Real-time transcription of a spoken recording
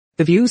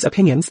The views,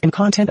 opinions, and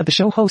content of the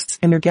show hosts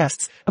and their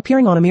guests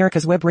appearing on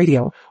America's Web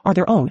Radio are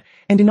their own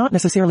and do not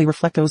necessarily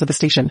reflect those of the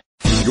station.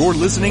 You're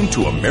listening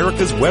to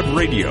America's Web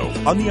Radio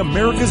on the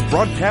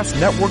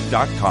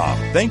AmericasBroadcastNetwork.com.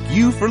 Thank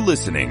you for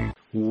listening.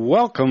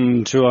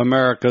 Welcome to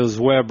America's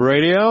Web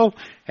Radio,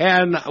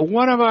 and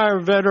one of our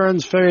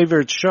veterans'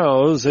 favorite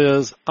shows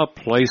is A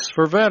Place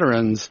for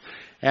Veterans,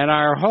 and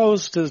our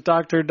host is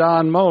Dr.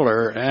 Don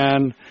Moeller,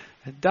 and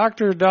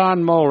Dr.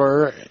 Don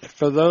Moeller,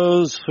 for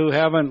those who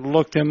haven't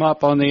looked him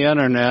up on the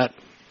Internet,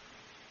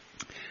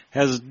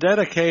 has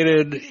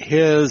dedicated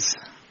his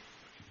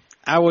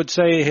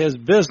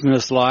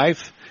business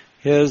life,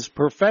 his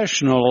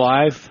professional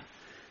life,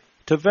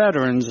 to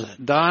veterans.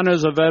 Don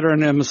is a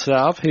veteran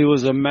himself. He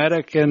was a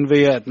medic in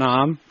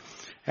Vietnam.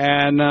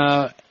 And,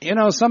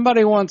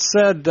 somebody once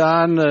said,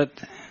 Don,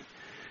 that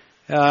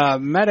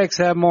medics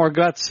have more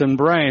guts than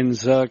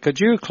brains. Could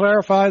you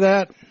clarify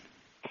that?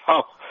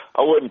 Oh,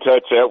 I wouldn't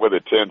touch that with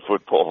a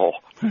 10-foot pole.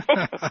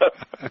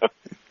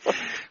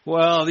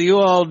 Well, you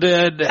all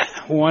did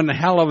one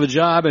hell of a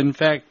job. In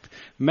fact,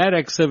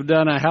 medics have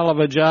done a hell of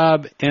a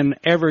job in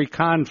every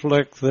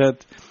conflict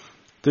that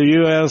the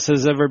U.S.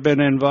 has ever been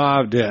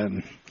involved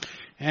in.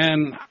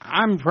 And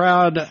I'm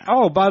proud.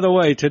 Oh, by the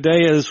way,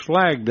 today is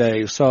Flag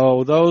Day.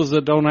 So those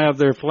that don't have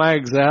their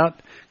flags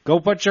out, go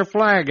put your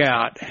flag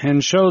out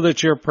and show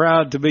that you're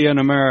proud to be an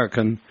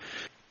American.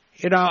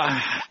 You know,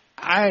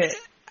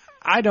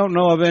 I don't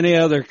know of any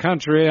other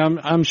country.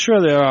 I'm sure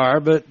there are,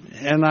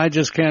 and I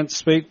just can't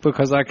speak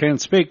because I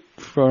can't speak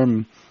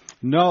from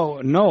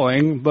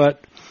knowing, but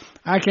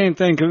I can't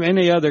think of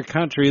any other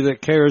country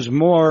that cares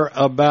more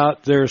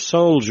about their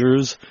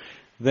soldiers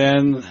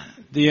than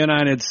the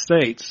United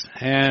States.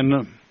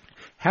 And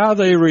how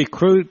they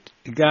recruit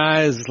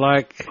guys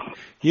like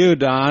you,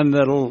 Don,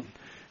 that'll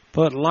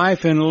put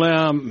life in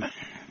limb.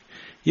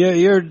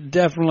 You're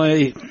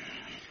definitely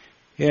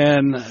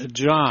in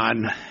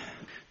John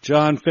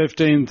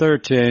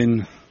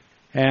 15:13,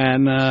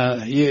 and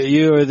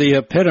you are the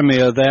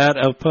epitome of that,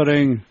 of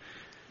putting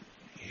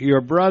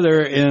your brother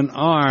in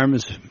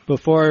arms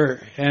before,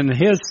 and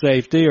his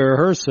safety or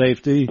her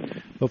safety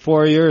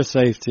before your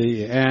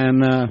safety.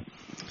 And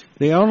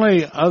the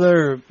only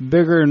other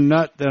bigger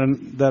nut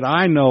that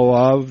I know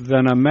of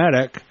than a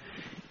medic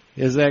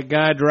is that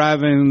guy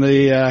driving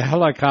the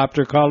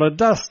helicopter called a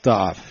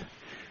dust-off.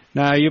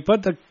 Now, you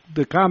put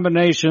the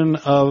combination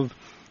of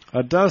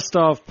a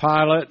dust-off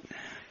pilot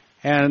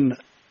and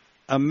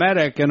a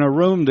medic in a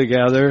room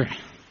together,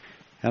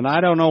 and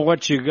I don't know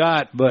what you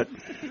got, but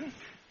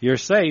you're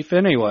safe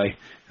anyway,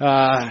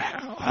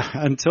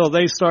 until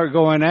they start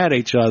going at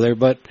each other.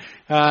 But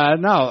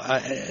no,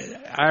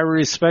 I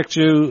respect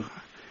you.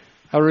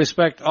 I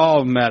respect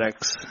all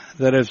medics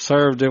that have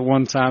served at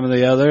one time or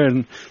the other,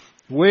 and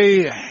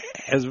we,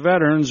 as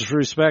veterans,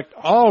 respect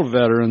all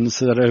veterans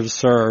that have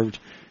served,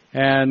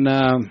 and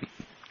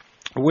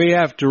we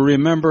have to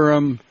remember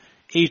them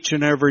each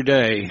and every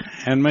day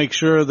and make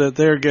sure that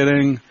they're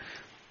getting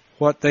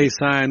what they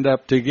signed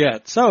up to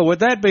get. So, with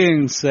that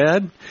being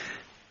said,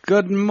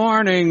 good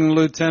morning,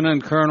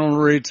 Lieutenant Colonel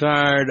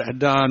retired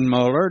Don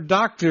Moeller,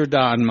 Dr.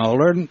 Don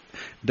Moeller.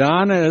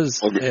 Don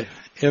is,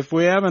 if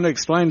we haven't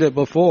explained it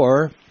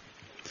before,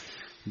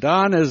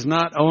 Don is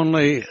not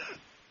only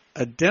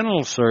a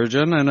dental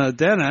surgeon and a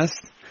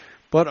dentist,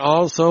 but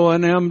also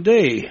an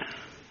MD.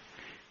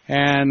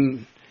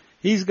 And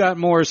he's got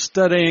more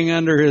studying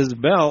under his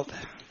belt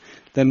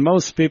than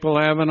most people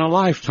have in a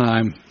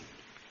lifetime.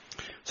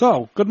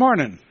 So, good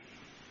morning.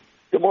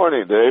 Good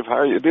morning, Dave. How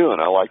are you doing?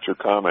 I liked your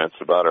comments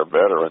about our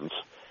veterans.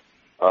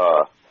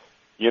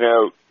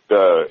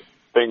 The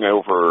thing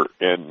over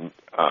in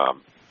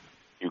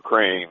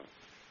Ukraine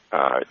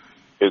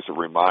is a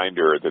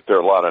reminder that there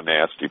are a lot of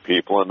nasty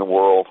people in the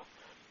world.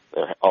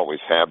 There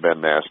always have been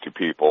nasty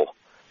people.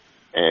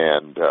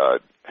 And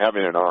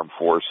having an armed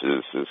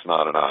forces is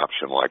not an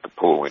option like a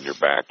pool in your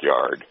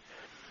backyard.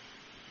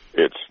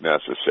 It's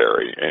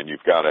necessary, and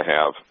you've got to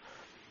have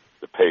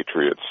the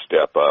patriots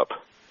step up,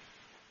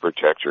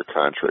 protect your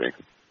country,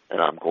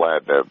 and I'm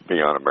glad to be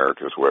on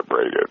America's Web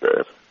Radio,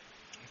 Dave.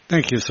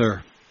 Thank you,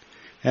 sir.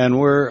 And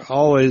we're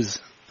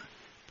always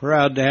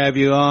proud to have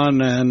you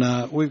on,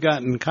 and we've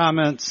gotten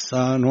comments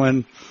on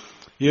when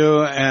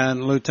you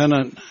and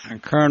Lieutenant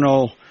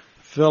Colonel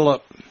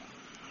Philip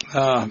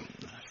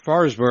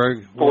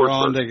Forsberg were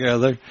on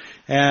together,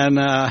 and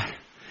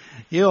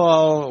you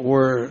all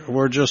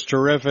were just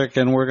terrific,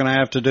 and we're going to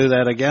have to do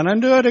that again,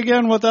 and do it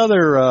again with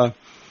other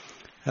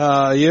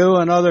you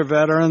and other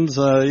veterans,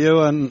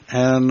 you and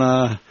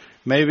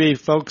maybe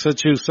folks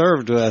that you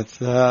served with.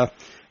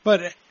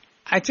 But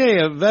I tell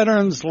you,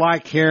 veterans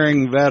like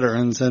hearing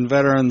veterans and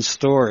veteran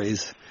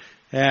stories,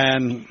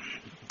 and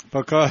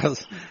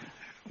because,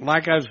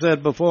 like I've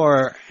said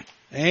before,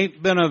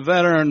 ain't been a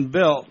veteran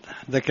built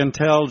that can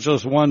tell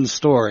just one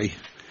story.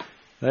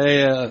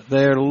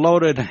 They're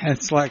loaded.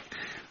 It's like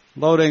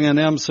loading an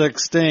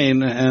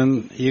M16,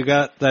 and you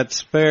got that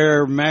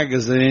spare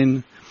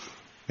magazine.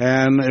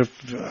 And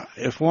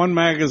if one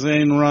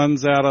magazine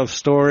runs out of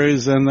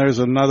stories, then there's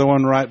another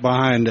one right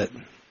behind it.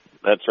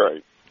 That's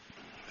right.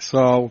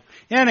 So,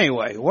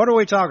 anyway, what are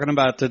we talking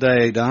about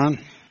today, Don?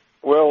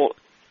 Well,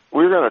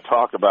 we're going to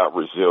talk about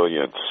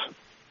resilience,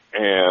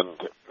 and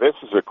this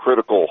is a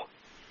critical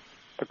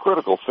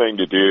thing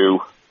to do.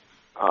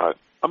 I'm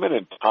going to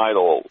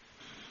entitle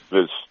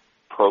this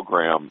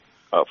program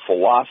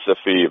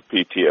Philosophy of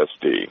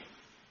PTSD.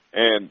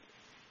 And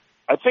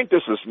I think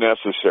this is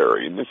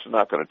necessary, and this is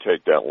not going to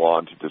take that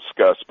long to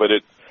discuss, but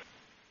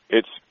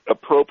it's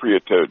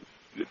appropriate to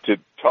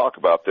talk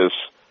about this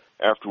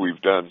after we've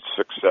done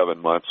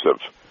 6-7 months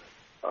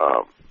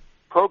of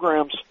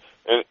programs.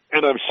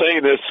 And I'm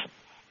saying this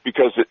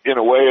because in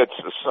a way it's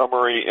a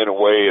summary, in a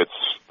way it's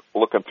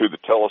looking through the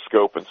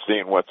telescope and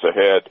seeing what's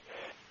ahead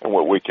and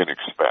what we can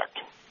expect.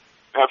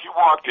 Now, if you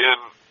walked in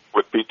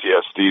with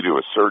PTSD to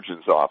a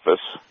surgeon's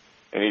office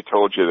and he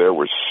told you there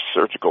was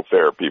surgical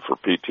therapy for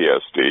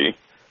PTSD,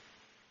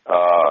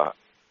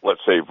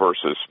 let's say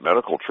versus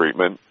medical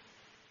treatment,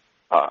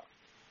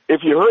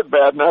 if you heard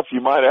bad enough,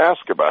 you might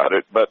ask about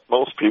it, but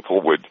most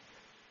people would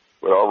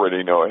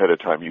already know ahead of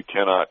time you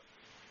cannot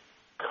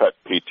cut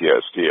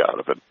PTSD out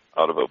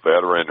of a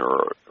veteran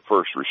or a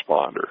first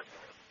responder.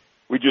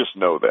 We just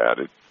know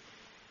that.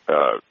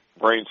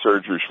 Brain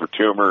surgeries for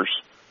tumors,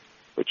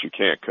 but you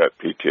can't cut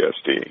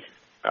PTSD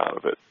out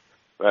of it.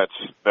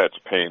 That's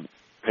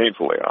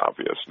painfully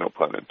obvious, no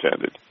pun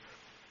intended.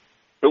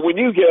 But when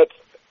you get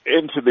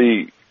into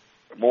the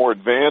more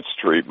advanced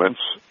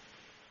treatments,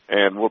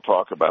 and we'll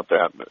talk about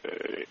that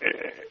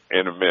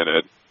in a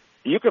minute,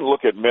 you can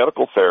look at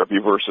medical therapy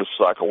versus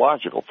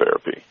psychological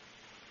therapy.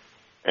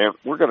 And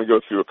we're going to go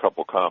through a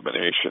couple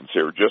combinations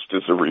here just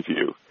as a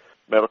review.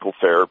 Medical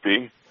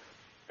therapy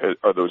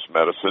are those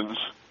medicines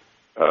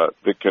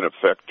that can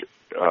affect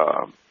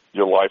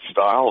your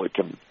lifestyle. It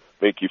can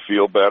make you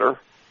feel better.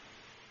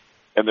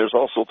 And there's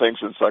also things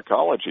in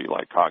psychology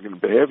like cognitive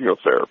behavioral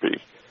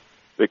therapy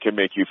that can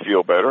make you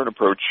feel better and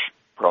approach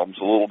problems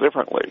a little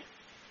differently.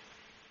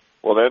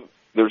 Well, then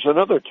there's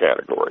another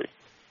category.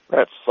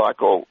 That's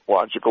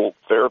psychological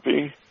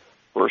therapy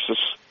versus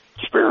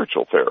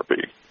spiritual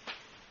therapy.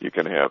 You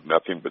can have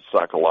nothing but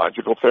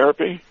psychological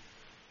therapy,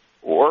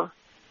 or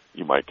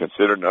you might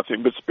consider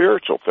nothing but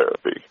spiritual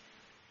therapy.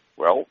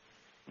 Well,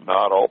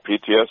 not all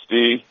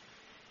PTSD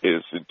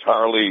is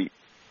entirely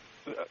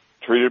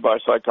treated by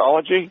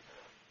psychology.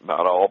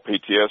 Not all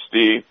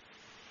PTSD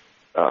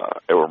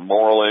or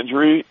moral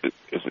injury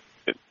is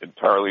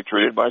entirely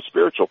treated by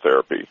spiritual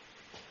therapy.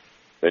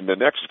 Then the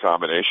next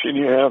combination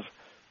you have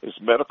is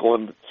medical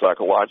and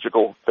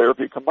psychological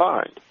therapy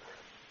combined,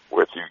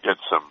 with you get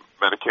some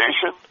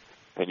medication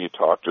and you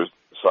talk to a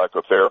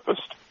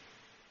psychotherapist.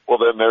 Well,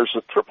 then there's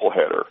a triple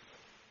header,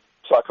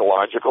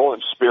 psychological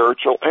and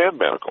spiritual and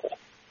medical.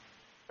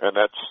 And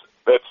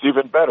that's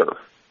even better.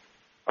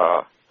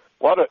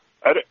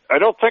 I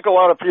don't think a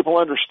lot of people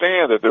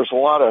understand that there's a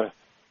lot of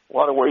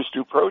ways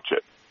to approach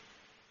it.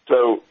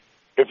 So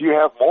if you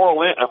have a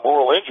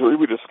moral injury,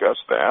 we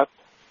discussed that,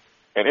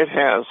 and it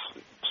has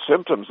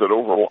symptoms that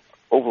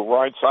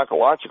override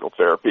psychological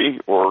therapy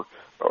or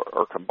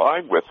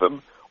combine with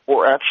them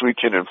or actually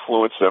can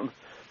influence them,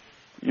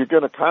 you're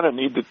going to kind of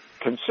need to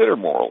consider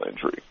moral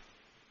injury.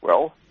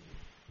 Well,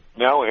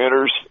 now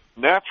enters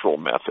natural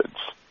methods.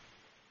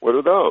 What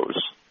are those?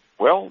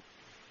 Well,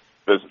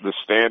 the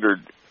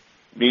standard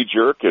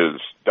knee-jerk is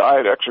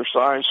diet,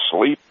 exercise,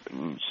 sleep,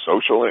 and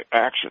social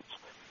actions.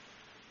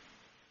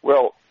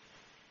 Well,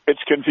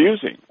 it's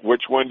confusing.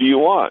 Which one do you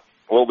want?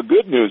 Well, the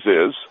good news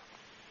is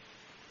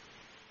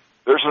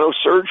there's no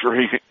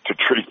surgery to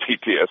treat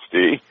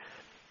PTSD,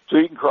 so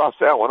you can cross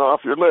that one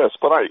off your list.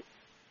 But I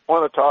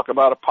want to talk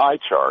about a pie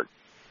chart.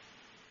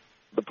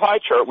 The pie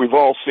chart, we've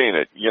all seen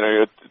it. You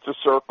know, it's a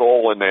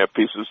circle, and they have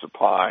pieces of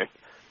pie.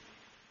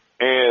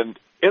 And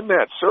in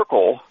that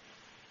circle,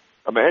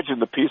 imagine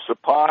the piece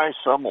of pie,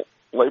 some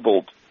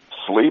labeled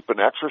sleep and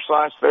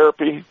exercise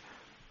therapy,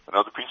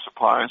 another piece of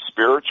pie is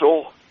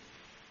spiritual,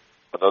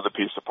 another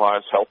piece of pie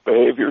is health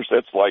behaviors.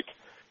 That's like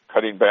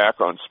cutting back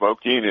on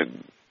smoking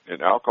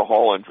and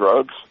alcohol and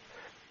drugs.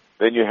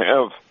 Then you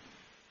have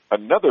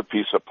another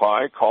piece of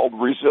pie called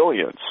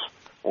resilience.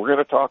 We're going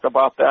to talk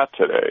about that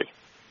today.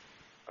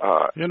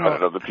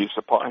 Another piece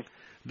of pie.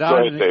 Don, go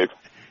ahead, Dave.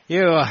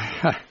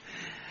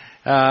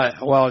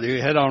 Well, you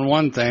hit on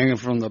one thing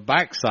from the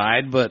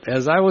backside, but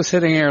as I was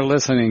sitting here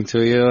listening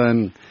to you,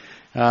 and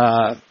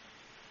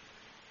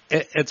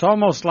it's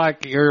almost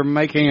like you're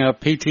making a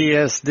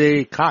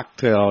PTSD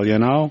cocktail, you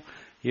know?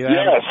 You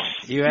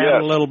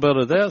add a little bit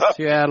of this,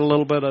 you add a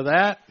little bit of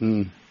that,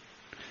 and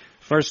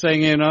first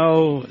thing you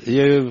know,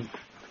 you've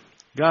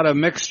got a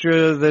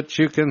mixture that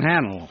you can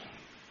handle.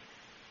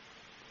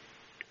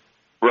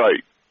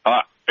 Right.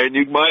 And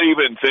you might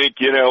even think,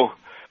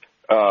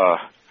 that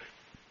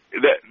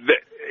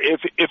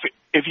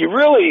if you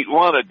really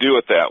want to do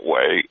it that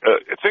way,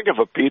 think of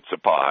a pizza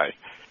pie.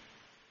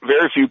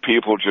 Very few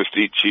people just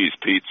eat cheese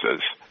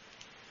pizzas.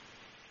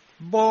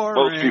 Boring.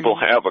 Most people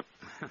have a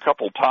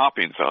couple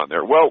toppings on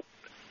there. Well,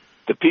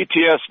 the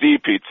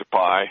PTSD pizza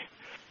pie,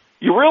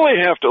 you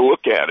really have to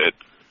look at it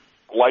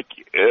like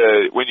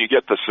when you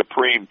get the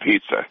Supreme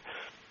pizza.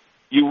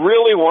 you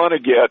really want to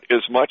get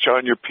as much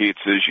on your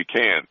pizza as you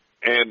can.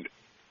 And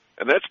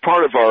that's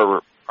part of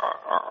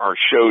our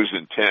show's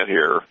intent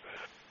here,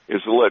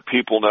 is to let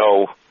people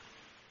know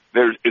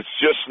it's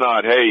just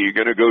not, hey, you're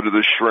going to go to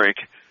the shrink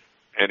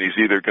and he's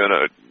either going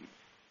to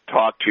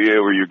talk to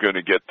you or you're going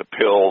to get the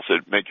pills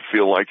that make you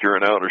feel like you're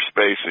in outer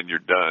space and you're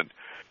done.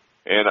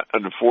 And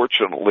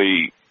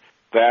unfortunately,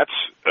 that's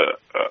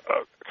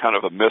kind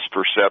of a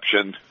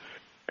misperception.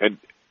 And,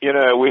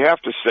 we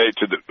have to say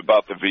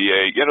about the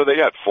VA, they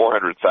got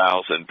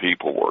 400,000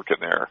 people working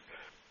there.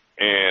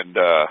 And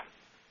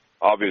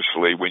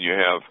obviously, when you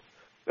have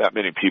that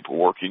many people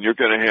working, you're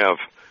going to have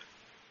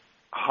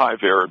high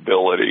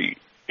variability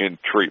in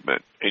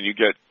treatment. And you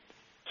get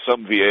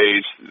some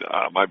VAs,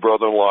 my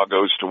brother-in-law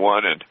goes to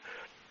one in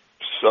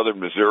southern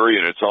Missouri,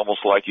 and it's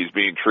almost like he's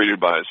being treated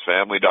by his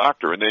family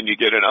doctor. And then you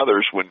get in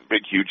others when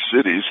big, huge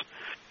cities,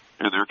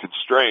 and they're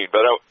constrained.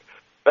 But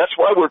that's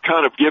why we're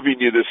kind of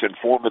giving you this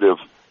informative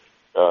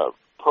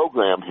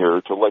program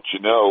here to let you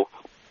know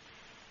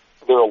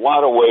there are a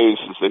lot of ways,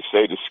 as they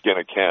say, to skin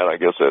a cat. I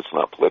guess that's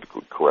not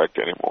politically correct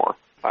anymore.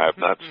 I have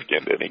not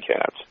skinned any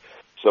cats.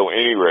 So at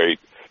any rate,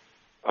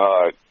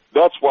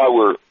 that's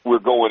why we're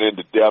going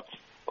into depth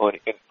on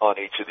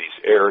each of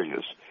these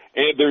areas.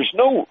 And there's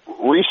no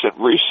recent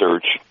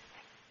research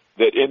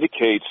that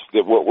indicates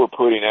that what we're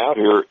putting out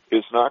here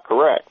is not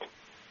correct.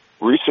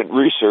 Recent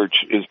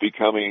research is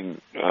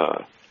becoming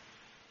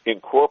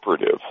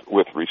incorporative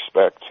with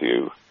respect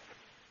to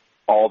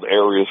all the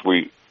areas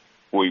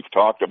we've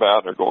talked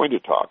about and are going to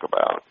talk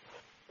about.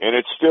 And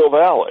it's still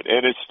valid.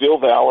 And it's still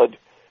valid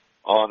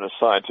on a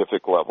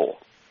scientific level.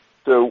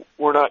 So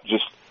we're not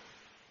just,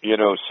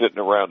 sitting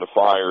around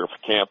a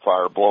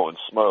campfire blowing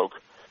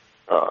smoke.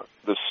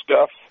 The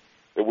stuff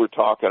that we're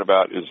talking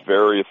about is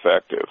very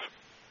effective.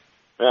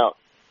 Now,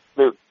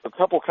 there are a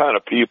couple kind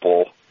of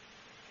people,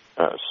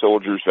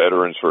 soldiers,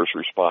 veterans, first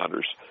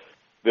responders,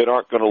 that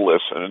aren't going to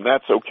listen, and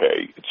that's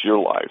okay. It's your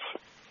life.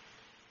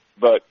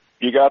 But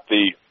you got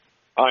the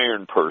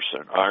iron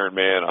person, iron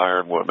man,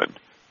 iron woman,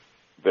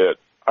 that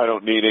I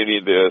don't need any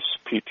of this.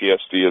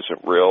 PTSD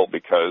isn't real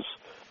because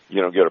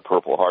you don't get a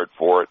Purple Heart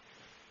for it.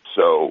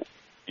 So,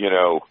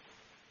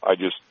 I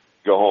just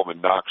go home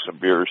and knock some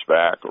beers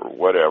back or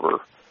whatever,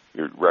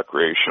 your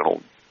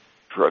recreational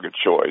drug of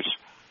choice.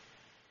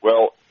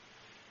 Well,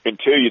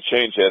 until you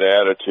change that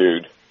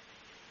attitude,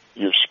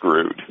 you're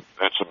screwed.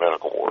 That's a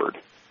medical word.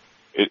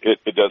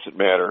 It doesn't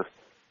matter.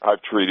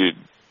 I've treated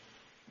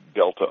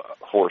Delta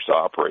Force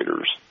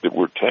operators that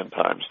were 10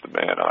 times the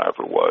man I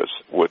ever was,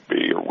 would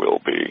be, or will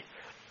be.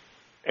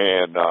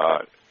 And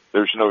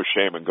there's no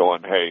shame in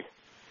going, hey,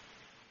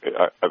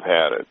 I've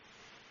had it.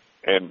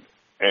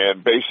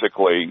 And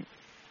basically,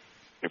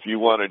 if you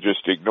want to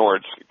just ignore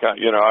it,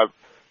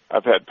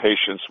 I've had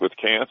patients with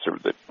cancer,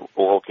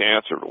 oral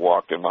cancer, that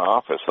walked in my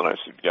office, and I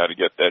said, you got to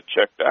get that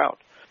checked out.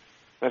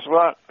 And I said,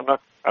 well,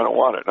 I don't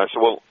want it. And I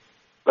said, well,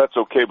 that's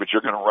okay, but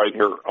you're going to write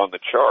here on the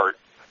chart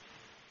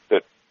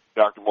that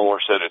Dr. Moeller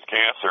said it's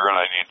cancer, and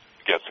I need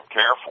to get some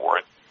care for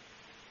it,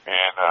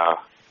 and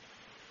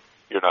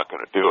you're not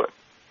going to do it.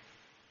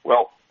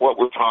 Well, what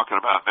we're talking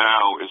about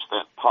now is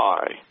that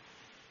pie.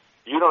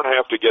 You don't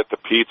have to get the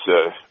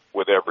pizza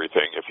with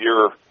everything. If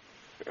you're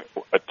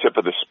a tip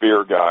of the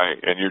spear guy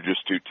and you're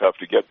just too tough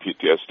to get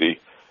PTSD,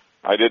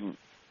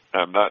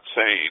 I'm not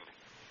saying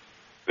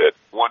that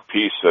one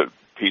piece of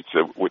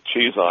pizza with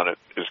cheese on it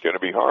is going to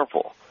be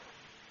harmful.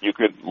 You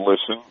can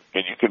listen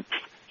and you can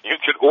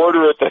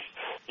order at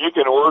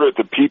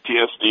the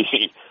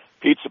PTSD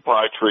pizza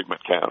pie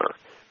treatment counter.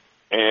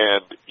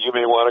 And you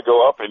may want to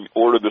go up and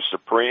order the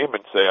Supreme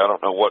and say, I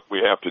don't know what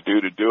we have to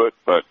do it,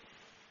 but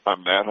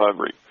I'm that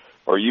hungry.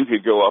 Or you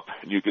could go up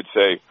and you could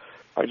say,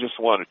 I just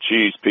want a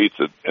cheese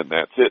pizza, and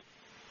that's it.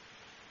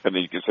 And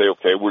then you can say,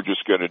 okay, we're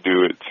just going to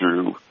do it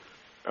through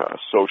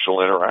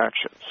social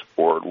interactions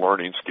or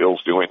learning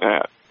skills doing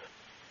that.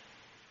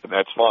 And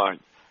that's fine.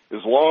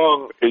 As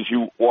long as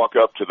you walk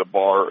up to the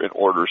bar and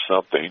order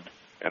something,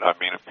 and I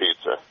mean a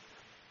pizza.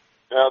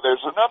 Now,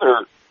 there's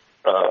another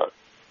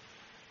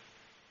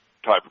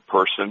type of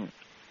person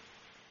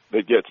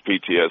that gets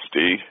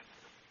PTSD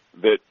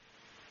that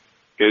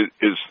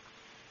is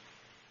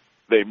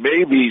they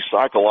may be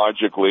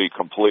psychologically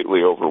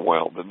completely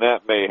overwhelmed, and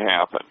that may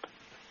happen.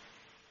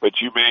 But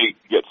you may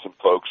get some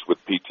folks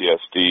with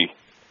PTSD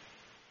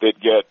that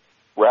get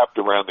wrapped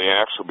around the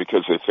axle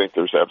because they think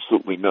there's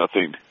absolutely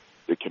nothing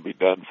that can be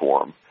done for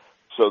them.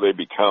 So they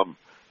become,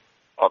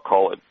 I'll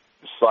call it,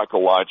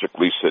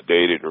 psychologically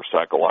sedated or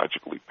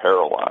psychologically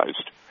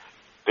paralyzed,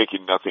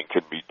 thinking nothing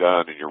can be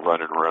done, and you're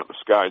running around the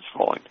sky's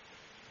falling.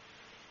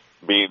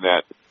 Being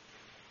that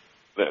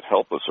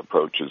helpless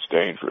approach is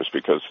dangerous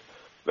because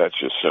that's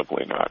just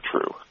simply not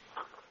true.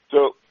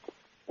 So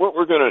what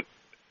we're going to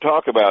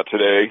talk about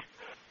today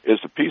is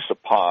a piece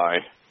of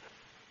pie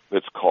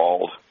that's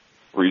called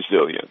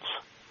resilience.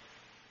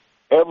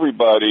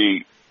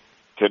 Everybody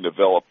can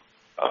develop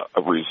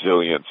a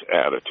resilience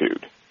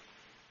attitude.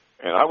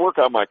 And I work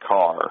on my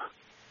car,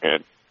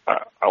 and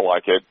I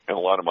like it, and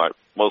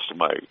most of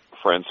my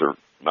friends are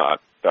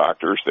not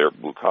doctors. They're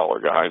blue-collar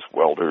guys,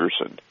 welders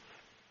and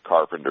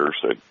carpenters.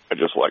 I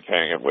just like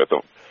hanging with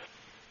them.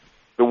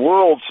 The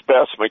world's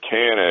best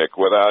mechanic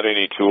without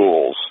any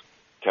tools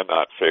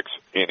cannot fix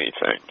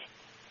anything.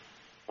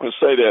 I'm going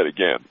to say that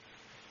again.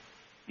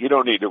 You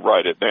don't need to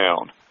write it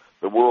down.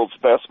 The world's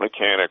best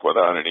mechanic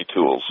without any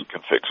tools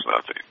can fix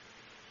nothing.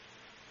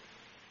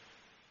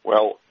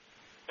 Well,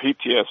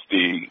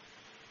 PTSD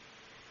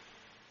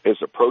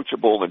is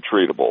approachable and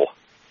treatable,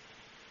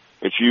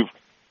 but you've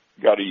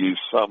got to use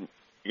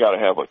you got to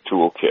have a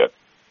toolkit,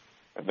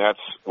 and that's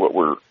what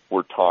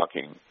we're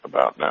talking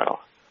about now.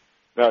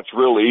 Now, it's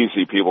real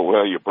easy. People,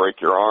 well, you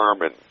break your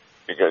arm and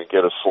you're going to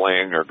get a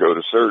sling or go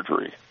to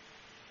surgery,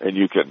 and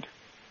you can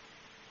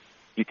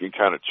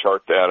kind of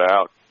chart that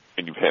out,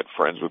 and you've had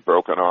friends with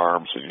broken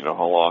arms, and you know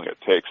how long it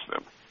takes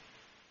them.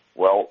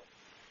 Well,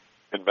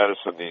 in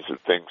medicine, these are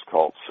things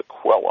called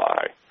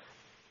sequelae.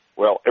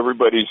 Well,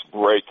 everybody's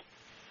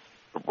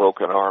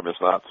broken arm is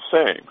not the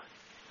same.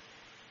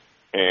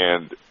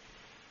 And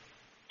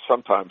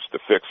sometimes the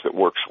fix that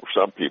works for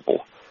some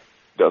people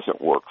doesn't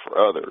work for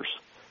others.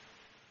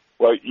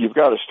 Well, you've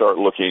got to start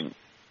looking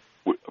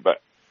about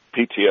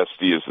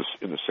PTSD is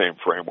in the same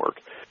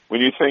framework.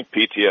 When you think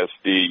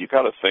PTSD, you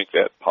got to think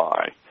that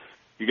pie.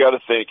 You got to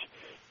think.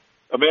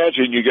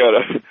 Imagine you're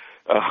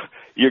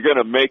going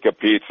to make a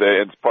pizza,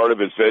 and part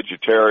of it's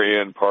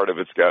vegetarian, part of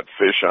it's got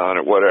fish on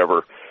it,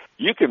 whatever.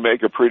 You can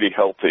make a pretty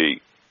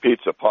healthy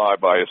pizza pie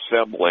by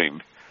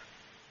assembling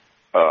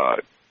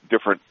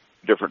different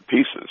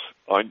pieces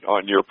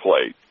on your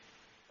plate,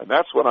 and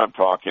that's what I'm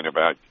talking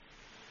about.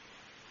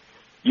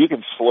 You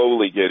can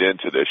slowly get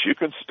into this. You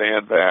can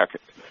stand back.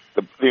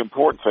 The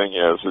important thing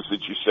is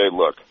that you say,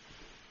 look,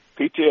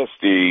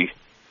 PTSD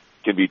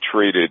can be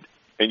treated,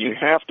 and you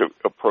have to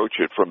approach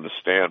it from the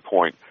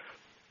standpoint,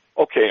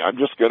 okay, I'm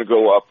just going to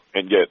go up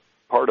and get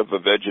part of a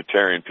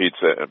vegetarian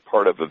pizza and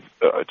part of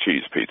a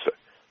cheese pizza.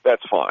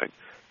 That's fine,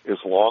 as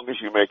long as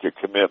you make a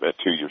commitment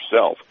to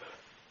yourself.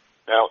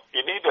 Now,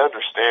 you need to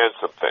understand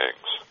some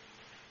things.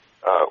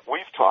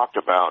 We've talked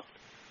about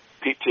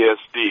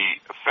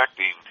PTSD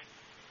affecting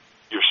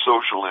your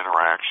social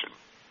interaction.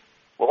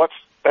 Well,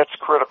 that's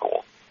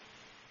critical,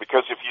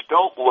 because if you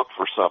don't look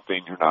for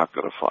something, you're not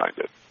going to find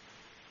it.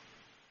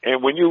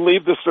 And when you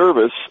leave the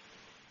service,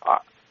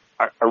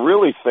 I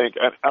really think,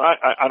 and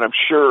I'm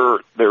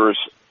sure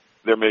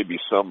there may be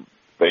some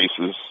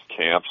bases,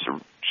 camps,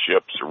 or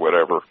ships or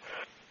whatever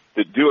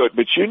that do it,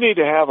 but you need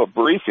to have a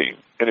briefing.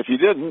 And if you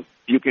didn't,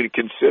 you can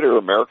consider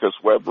America's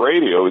Web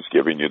Radio is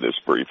giving you this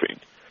briefing.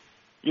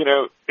 You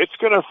know, it's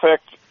going to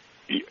affect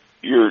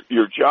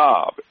your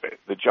job,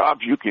 the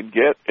jobs you can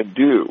get and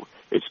do.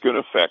 It's going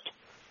to affect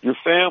your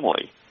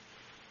family.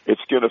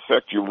 It's going to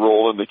affect your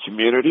role in the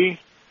community.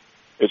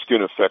 It's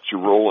going to affect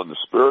your role in the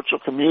spiritual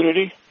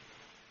community.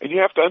 And you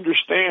have to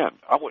understand,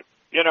 I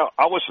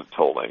wasn't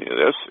told any of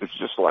this. It's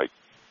just like,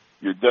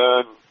 you're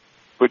done,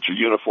 put your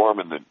uniform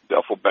in the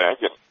duffel bag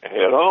and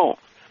head home.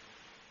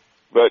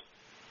 But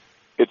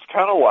it's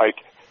kind of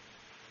like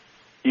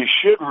you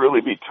should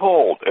really be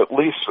told at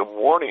least some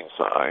warning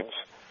signs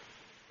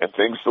and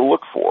things to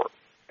look for.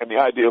 And the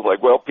idea of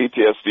like, well,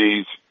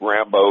 PTSD's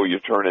Rambo, you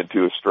turn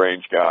into a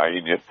strange guy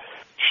and you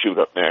shoot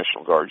up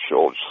National Guard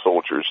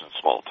soldiers in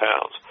small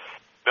towns.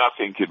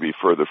 Nothing could be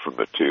further from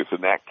the truth,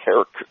 and that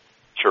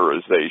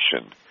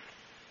caricaturization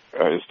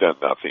has done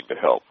nothing to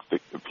help the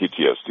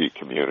PTSD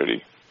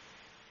community.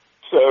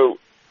 So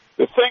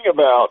the thing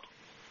about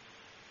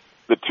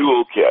the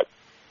toolkit,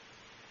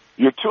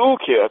 your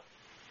toolkit,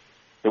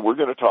 and we're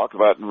going to talk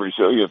about in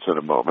resilience in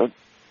a moment,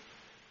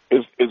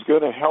 is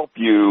going to help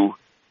you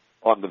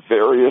on the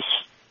various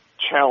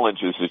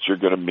challenges that you're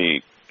going to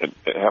meet and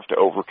have to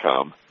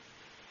overcome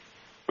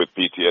with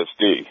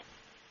PTSD.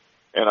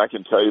 And I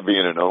can tell you,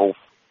 being an old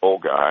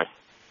guy,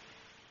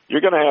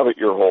 you're going to have it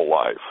your whole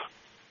life.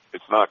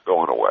 It's not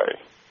going away.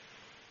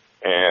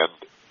 And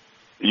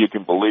you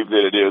can believe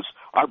that it is.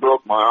 I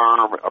broke my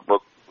arm. I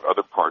broke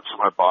other parts of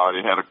my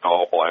body, had a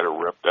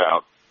gallbladder ripped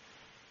out.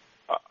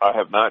 I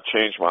have not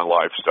changed my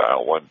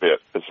lifestyle one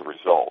bit as a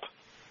result.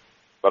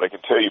 But I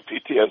can tell you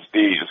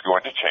PTSD is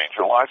going to change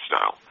your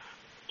lifestyle.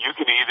 You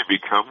can either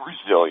become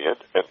resilient,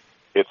 and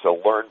it's a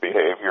learned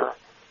behavior,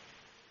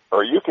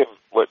 or you can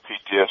let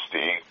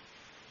PTSD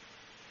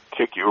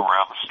kick you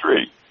around the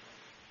street.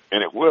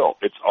 And it will.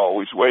 It's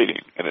always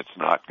waiting, and it's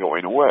not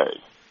going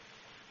away.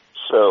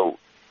 So,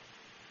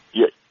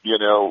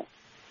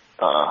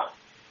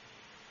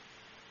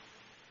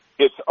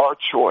 it's our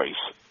choice.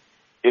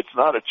 It's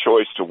not a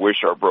choice to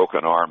wish our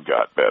broken arm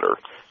got better.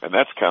 And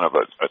that's kind of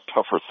a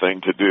tougher thing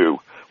to do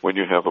when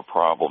you have a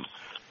problem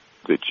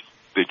that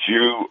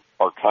you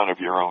are kind of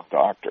your own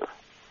doctor.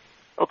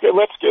 Okay,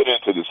 let's get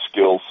into the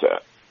skill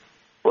set.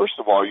 First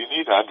of all, you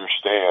need to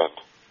understand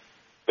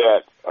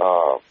that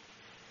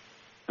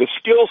the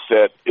skill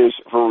set is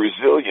for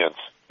resilience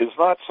is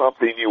not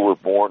something you were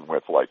born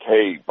with, like,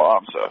 hey,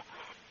 Bob's a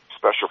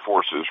Special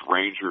Forces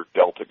Ranger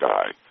Delta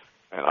guy,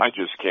 and I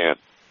just can't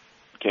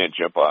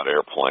jump out of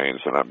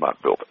airplanes, and I'm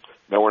not built it.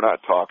 No, we're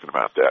not talking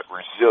about that.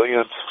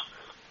 Resilience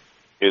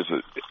is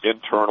an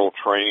internal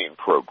training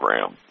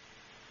program,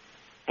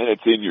 and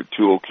it's in your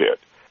toolkit.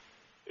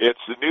 It's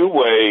a new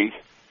way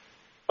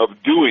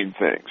of doing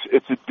things.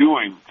 It's a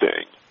doing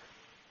thing.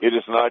 It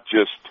is not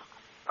just,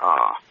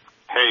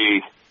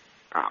 hey,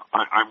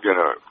 I'm going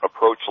to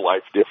approach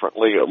life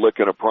differently, a lick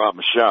and a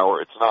promise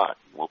shower. It's not.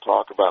 We'll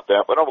talk about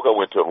that, but I'll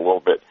go into it a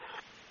little bit.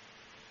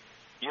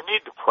 You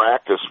need to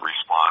practice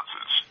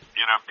responses.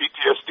 You know,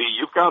 PTSD,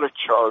 you've got to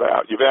chart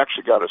out. You've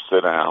actually got to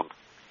sit down.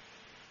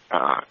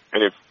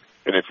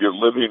 And if you're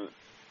living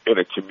in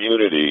a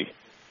community,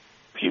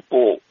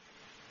 people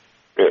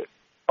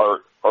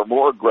are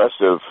more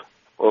aggressive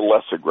or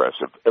less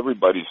aggressive.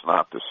 Everybody's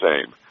not the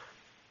same.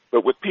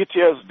 But with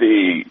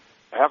PTSD,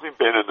 having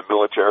been in the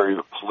military,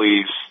 the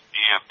police,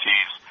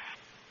 EMTs,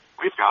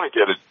 we've got to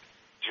get a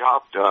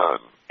job done.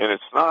 And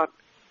it's not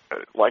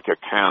like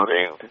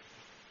accounting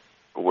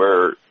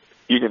where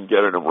you can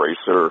get an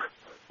eraser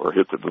or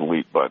hit the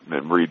delete button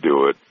and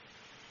redo it.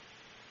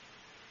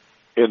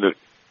 In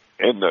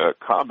the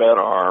combat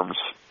arms,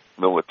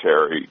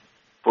 military,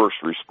 first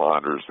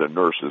responders, the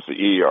nurses,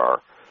 the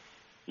ER,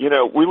 you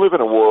know, we live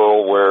in a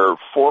world where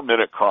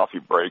 4-minute coffee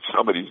breaks,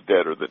 somebody's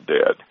deader than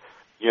dead.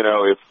 You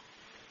know, if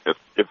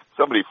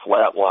somebody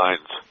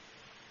flatlines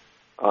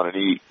on an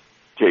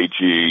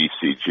EKG,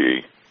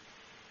 ECG,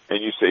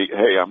 and you say,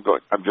 hey, I'm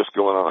just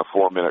going on a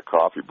 4-minute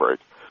coffee break.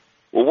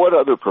 Well, what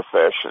other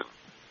profession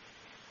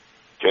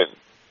can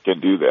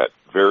do that?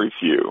 Very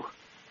few.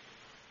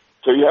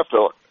 So you have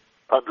to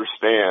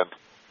understand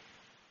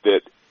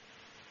that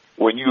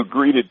when you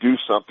agree to do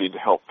something to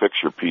help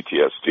fix your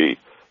PTSD,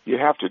 you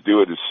have to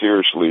do it as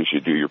seriously as you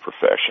do your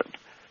profession,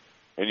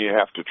 and you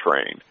have to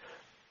train.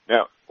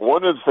 Now,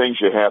 one of the things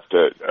you have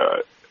to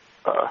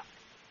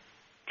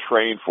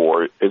train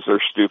for is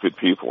there's stupid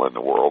people in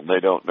the world, and they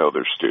don't know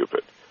they're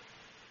stupid.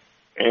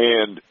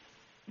 And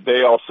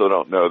they also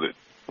don't know that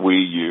we,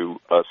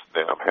 you, us,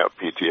 them have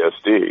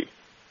PTSD.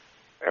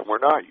 And we're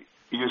not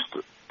used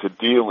to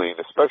dealing,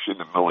 especially in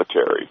the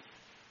military,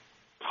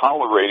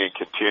 tolerating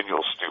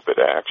continual stupid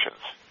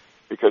actions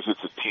because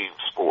it's a team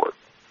sport.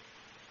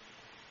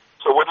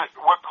 So what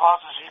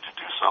causes you to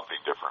do something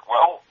different?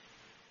 Well,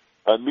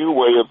 a new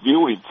way of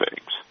viewing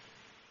things.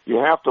 You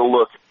have to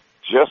look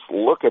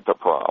at the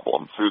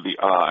problem through the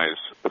eyes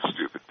of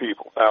stupid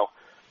people. Now,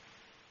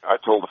 I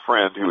told a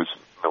friend who was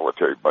a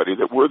military buddy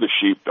that we're the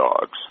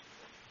sheepdogs.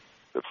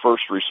 The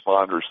first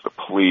responders, the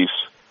police,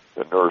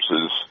 the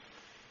nurses,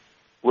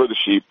 we're the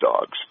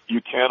sheepdogs.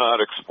 You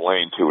cannot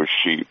explain to a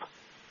sheep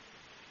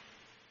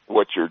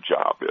what your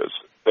job is.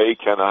 They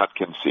cannot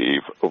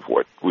conceive of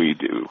what we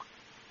do.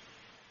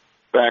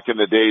 Back in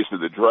the days of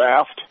the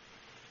draft,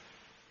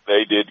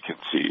 they did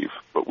conceive,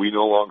 but we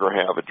no longer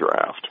have a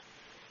draft.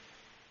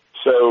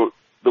 So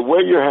the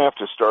way you have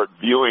to start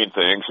viewing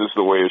things is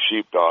the way a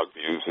sheepdog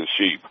views a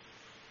sheep.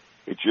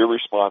 It's your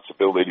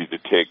responsibility to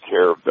take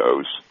care of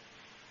those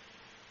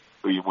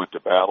who you went to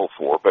battle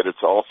for, but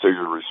it's also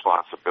your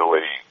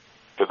responsibility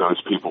to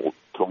those people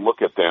to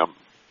look at them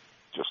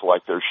just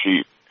like they're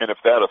sheep. And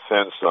if that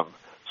offends some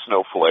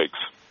snowflakes,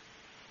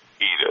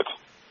 eat it.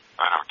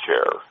 I don't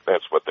care.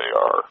 That's what they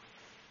are.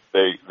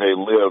 They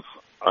live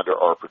under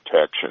our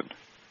protection.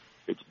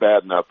 It's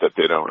bad enough that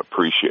they don't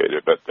appreciate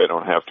it, but they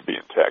don't have to be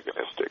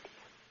antagonistic.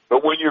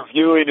 But when you're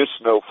viewing a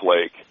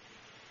snowflake,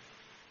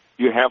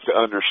 you have to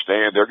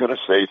understand they're going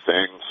to say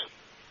things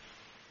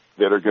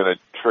that are going to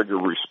trigger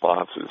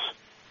responses.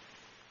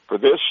 For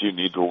this, you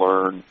need to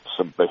learn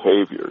some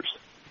behaviors.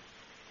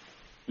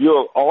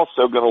 You're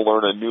also going to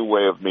learn a new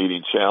way of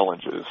meeting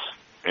challenges,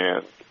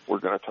 and we're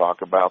going to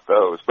talk about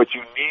those. But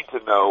you need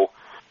to know,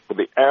 for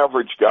the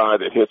average guy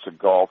that hits a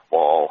golf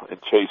ball and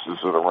chases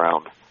it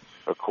around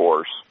a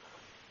course,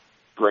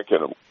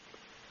 drinking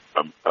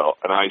an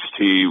iced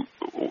tea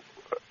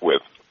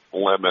with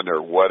lemon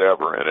or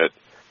whatever in it,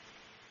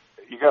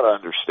 you got to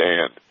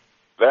understand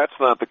that's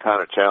not the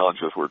kind of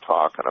challenges we're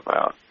talking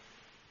about.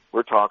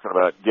 We're talking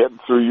about getting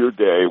through your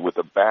day with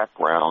a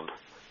background,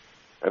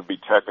 and be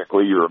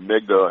technically your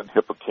amygdala and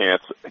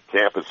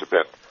hippocampus have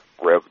been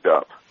revved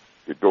up.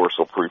 Your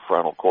dorsal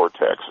prefrontal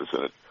cortex is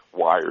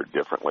wired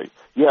differently.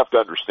 You have to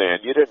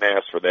understand you didn't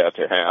ask for that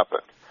to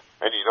happen,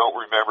 and you don't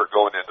remember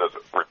going into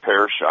the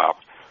repair shop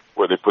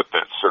where they put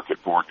that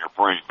circuit board in your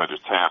brain, but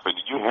it's happened.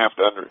 You have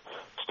to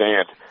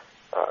understand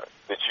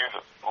that you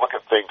look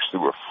at things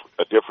through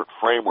a different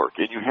framework,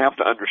 and you have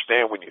to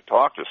understand when you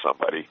talk to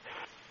somebody,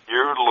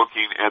 you're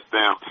looking at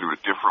them through a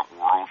different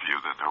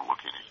worldview than they're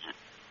looking at you.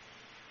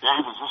 Dave,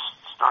 is this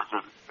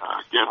starting to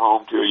get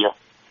home to you?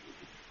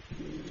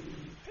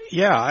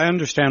 Yeah, I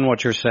understand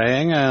what you're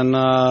saying, and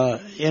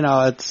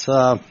it's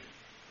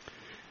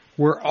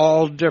we're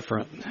all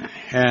different,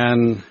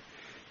 and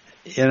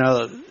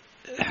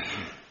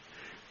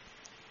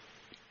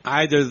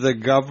either the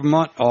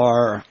government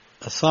or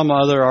some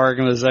other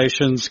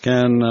organizations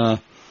can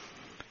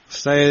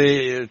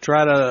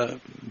try to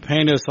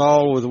paint us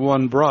all with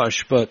one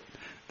brush, but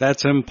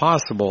that's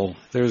impossible.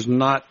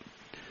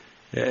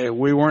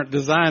 We weren't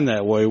designed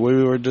that way.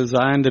 We were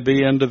designed to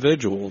be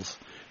individuals,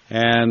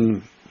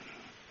 and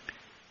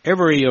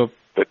every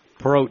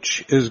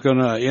approach is going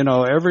to,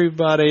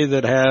 everybody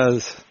that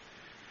has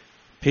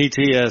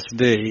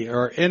PTSD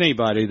or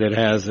anybody that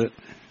has it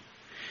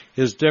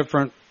is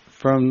different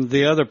from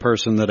the other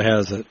person that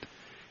has it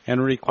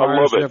and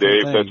requires different things. I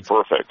love it, Dave. That's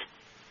perfect.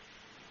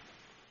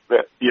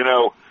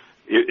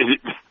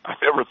 I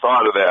never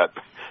thought of that.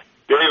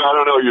 Dave, I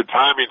don't know, your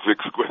timing's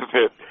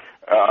exquisite.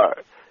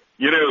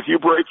 If you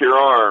break your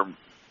arm,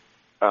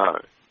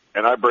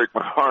 and I break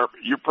my arm,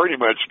 you're pretty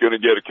much going to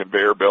get a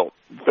conveyor belt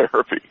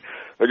therapy.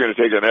 They're going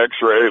to take an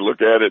X-ray,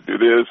 look at it, do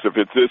this. If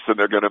it's this, then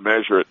they're going to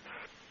measure it.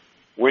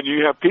 When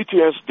you have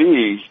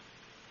PTSD,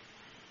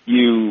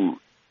 you're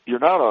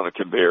not on a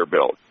conveyor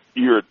belt.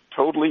 You're a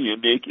totally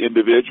unique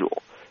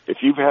individual.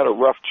 If you've had a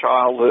rough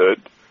childhood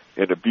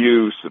and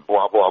abuse and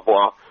blah, blah,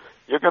 blah,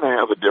 you're going to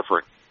have a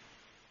different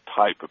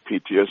type of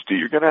PTSD.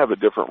 You're going to have a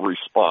different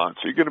response.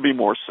 You're going to be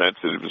more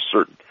sensitive to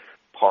certain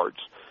parts.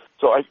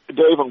 So,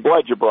 Dave, I'm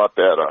glad you brought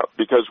that up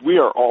because we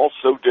are all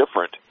so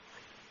different.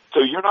 So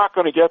you're not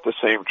going to get the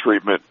same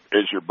treatment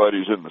as your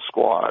buddies in the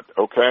squad,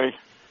 okay?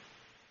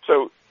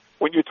 So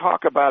when you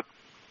talk about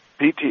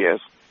PTSD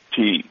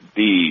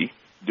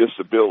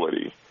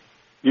disability,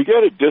 you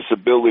get a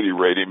disability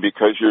rating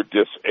because you're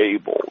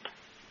disabled.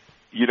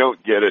 You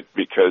don't get it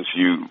because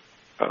you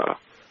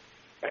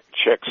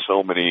check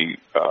so many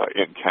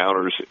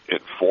encounters in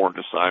foreign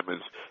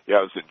assignments. Yeah,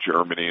 I was in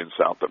Germany and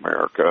South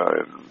America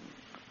and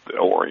the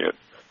Orient.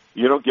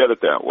 You don't get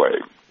it that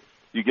way.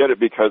 You get it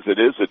because it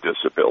is a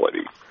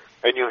disability.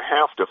 And you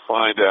have to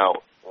find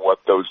out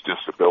what those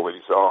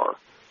disabilities are.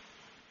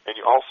 And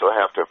you also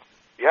have to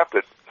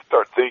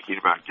start thinking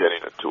about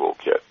getting a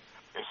toolkit.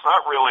 It's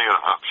not really an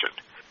option.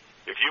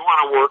 If you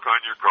want to work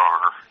on your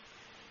car,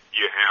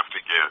 you have to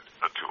get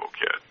a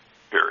toolkit,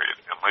 period,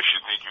 unless you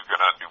think you can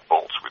undo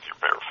bolts with your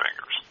bare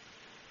fingers.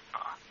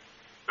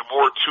 The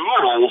more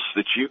tools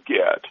that you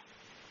get,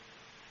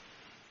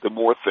 the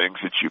more things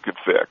that you can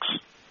fix.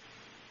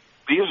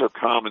 These are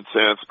common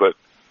sense, but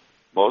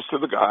most of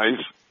the guys,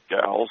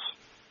 gals,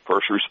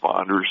 first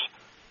responders,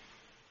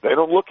 they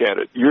don't look at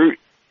it. You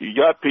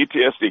got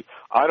PTSD.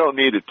 I don't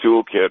need a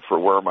toolkit for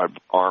where my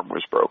arm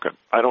was broken.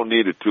 I don't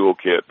need a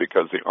toolkit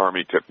because the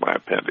Army took my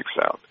appendix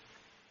out.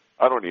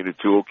 I don't need a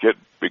toolkit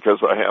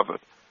because I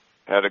haven't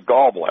had a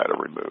gallbladder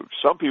removed.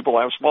 Some people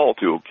have small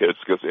toolkits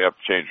because they have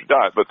to change their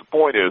diet. But the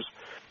point is,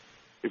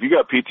 if you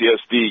got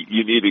PTSD,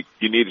 you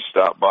need to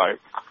stop by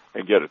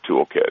and get a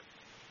toolkit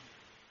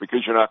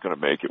because you're not going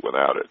to make it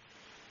without it.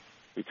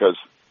 Because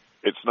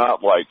it's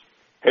not like,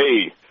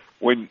 hey,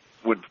 when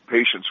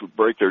patients would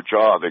break their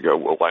jaw, they go,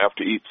 well, I have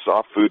to eat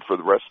soft food for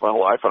the rest of my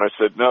life. And I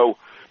said, no,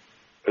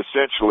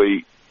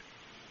 essentially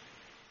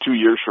 2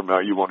 years from now,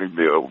 you won't even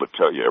be able to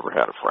tell you ever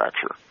had a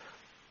fracture.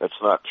 That's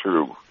not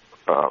true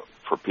for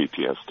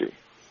PTSD.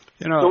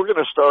 So we're going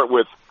to start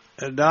with,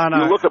 Don,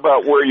 you look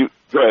about where you,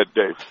 go ahead,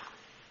 Dave.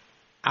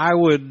 I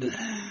would,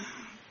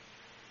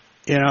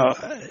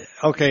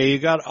 okay, you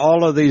got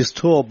all of these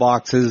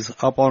toolboxes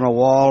up on a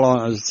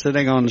wall,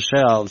 sitting on the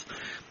shelves.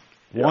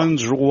 Yeah.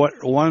 One's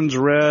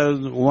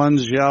red,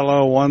 one's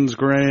yellow, one's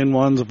green,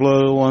 one's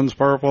blue, one's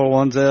purple,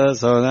 one's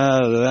this or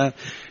that or that.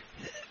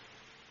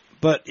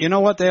 But you know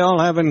what they all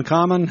have in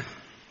common?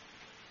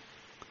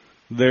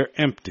 They're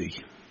empty.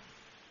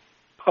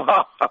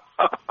 Yeah.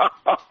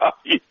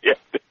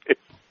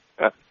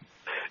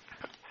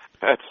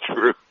 That's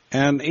true.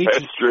 And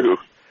that's true.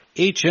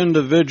 Each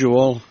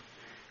individual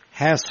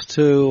has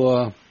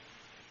to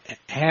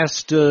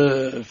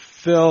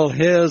fill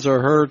his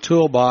or her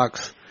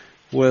toolbox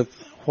with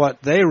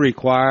what they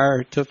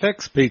require to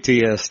fix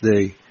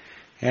PTSD.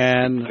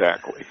 And,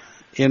 exactly.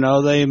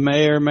 They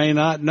may or may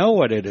not know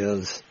what it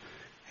is.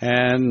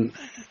 And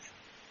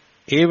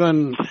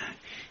even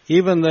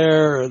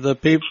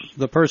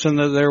the person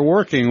that they're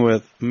working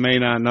with may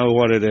not know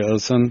what it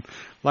is. And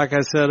like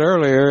I said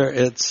earlier,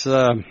 it's,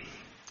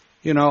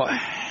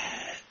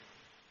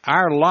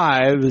 our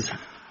lives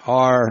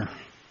are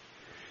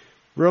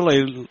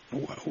really,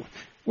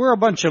 we're a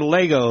bunch of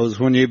Legos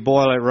when you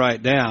boil it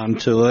right down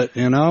to it,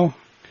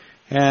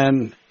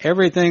 and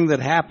everything that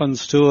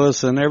happens to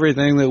us and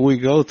everything that we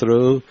go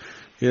through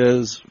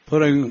is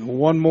putting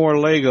one more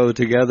Lego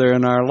together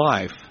in our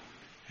life.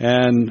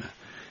 And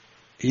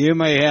you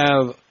may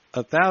have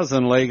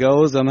 1,000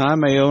 Legos and I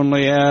may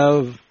only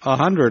have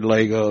 100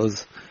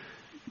 Legos,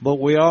 but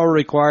we all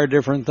require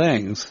different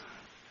things.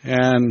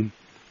 And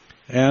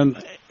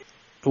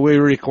we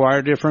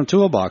require different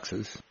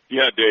toolboxes.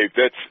 Yeah, Dave,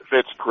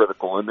 that's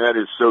critical, and that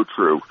is so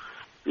true.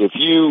 If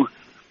you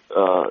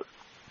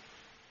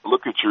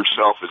look at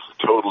yourself as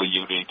a totally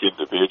unique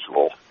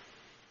individual,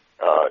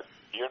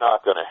 you're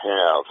not going to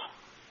have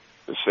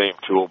the same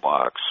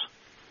toolbox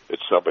that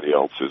somebody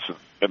else is.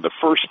 And the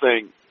first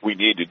thing we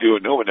need to do,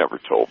 and no one ever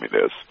told me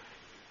this,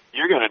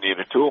 you're going to need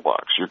a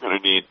toolbox. You're going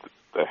to need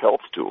the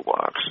health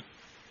toolbox.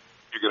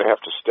 You're going to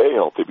have to stay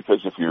healthy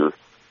because if you're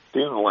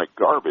feeling like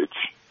garbage,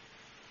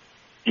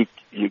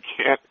 you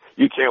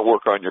can't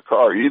work on your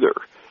car either.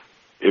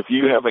 If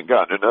you haven't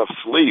gotten enough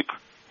sleep,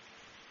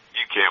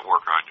 you can't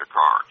work on your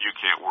car. You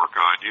can't work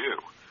on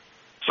you.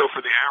 So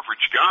for the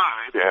average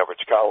guy, the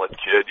average college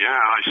kid, yeah,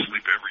 I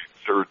sleep every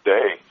third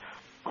day.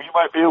 Well, you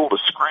might be able to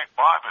scrape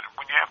by, but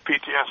when you have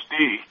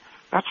PTSD,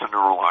 that's a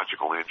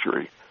neurological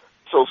injury.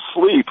 So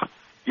sleep,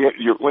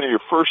 one of your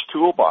first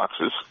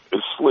toolboxes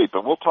is sleep.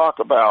 And we'll talk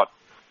about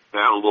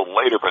that a little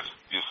later, but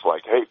just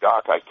like, hey,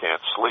 Doc, I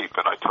can't sleep,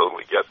 and I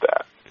totally get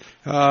that.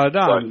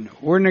 Don,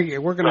 we're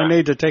going to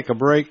need to take a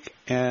break,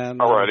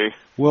 and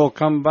we'll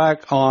come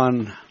back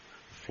on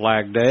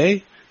Flag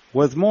Day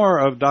with more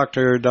of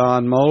Dr.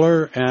 Don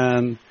Moeller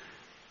and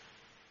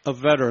A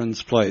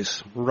Veteran's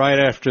Place right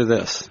after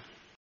this.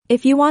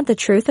 If you want the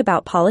truth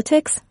about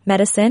politics,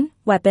 medicine,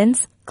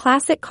 weapons,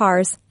 classic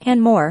cars,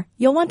 and more,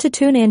 you'll want to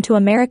tune in to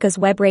America's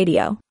Web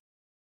Radio.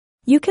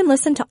 You can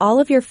listen to all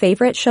of your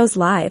favorite shows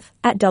live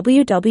at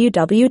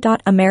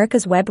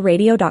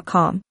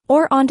www.americaswebradio.com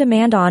or on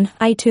demand on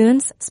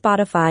iTunes,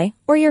 Spotify,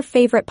 or your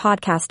favorite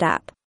podcast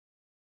app.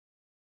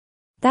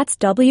 That's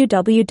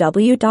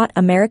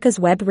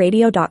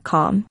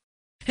www.americaswebradio.com.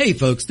 Hey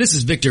folks, this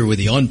is Victor with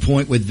the On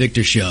Point with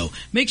Victor show.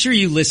 Make sure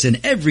you listen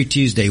every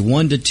Tuesday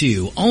 1 to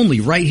 2, only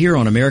right here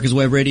on America's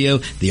Web Radio,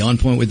 the On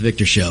Point with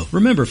Victor show.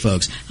 Remember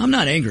folks, I'm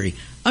not angry,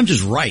 I'm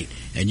just right.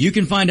 And you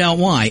can find out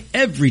why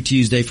every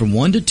Tuesday from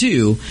 1 to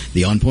 2,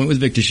 the On Point with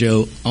Victor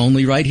show,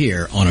 only right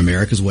here on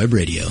America's Web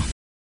Radio.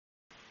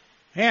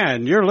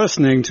 And you're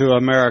listening to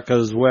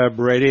America's Web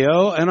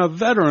Radio and A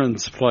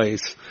Veteran's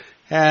Place.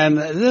 And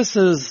this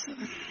is,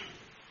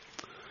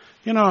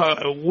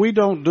 we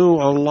don't do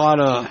a lot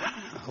of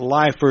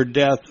life or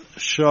death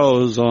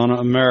shows on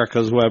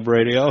America's Web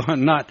Radio,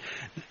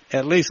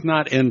 at least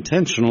not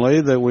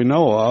intentionally that we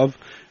know of,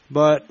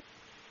 but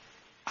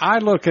I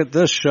look at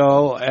this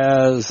show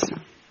as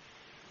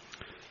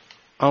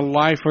a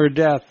life or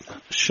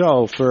death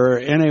show for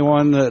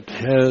anyone that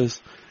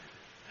has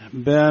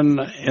been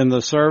in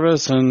the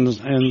service and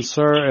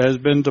has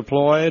been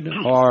deployed,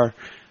 or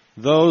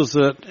those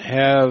that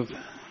have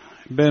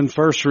been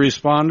first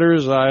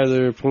responders,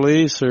 either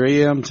police or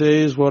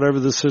EMTs, whatever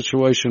the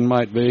situation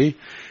might be.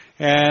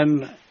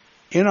 And,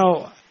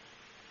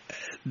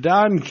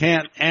 Don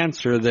can't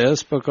answer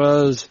this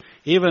because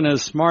even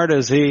as smart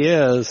as he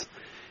is,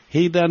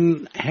 he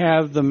doesn't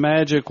have the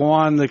magic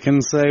wand that can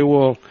say,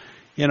 well,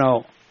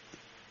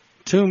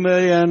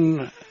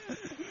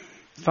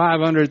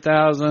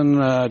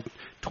 2,500,000,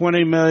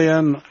 20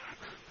 million.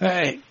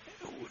 Hey,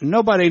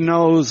 nobody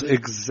knows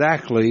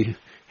exactly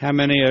how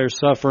many are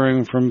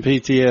suffering from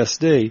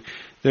PTSD.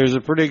 There's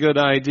a pretty good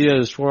idea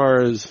as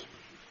far as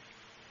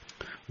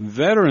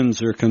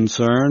veterans are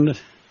concerned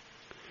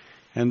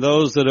and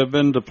those that have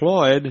been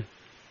deployed,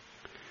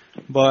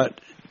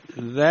 but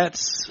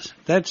that's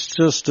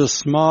just a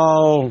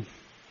small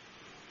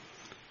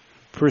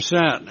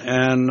percent,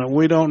 and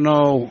we don't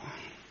know.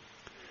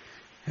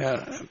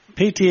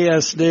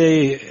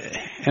 PTSD,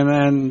 and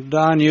then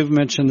Don, you've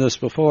mentioned this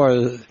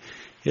before,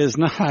 is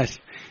not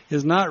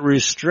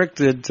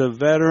restricted to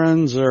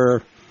veterans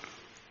or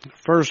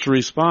first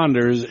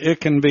responders.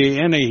 It can be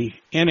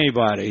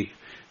anybody,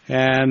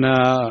 and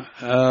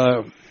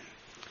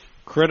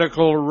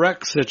critical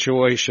wreck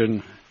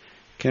situation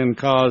can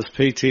cause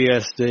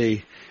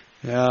PTSD.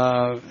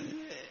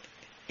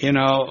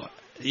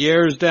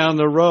 Years down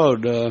the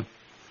road,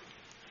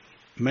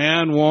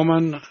 man,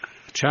 woman,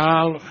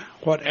 child,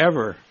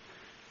 whatever,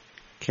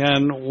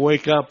 can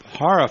wake up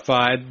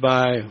horrified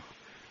by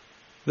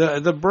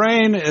the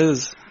brain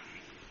is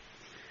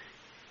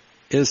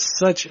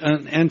such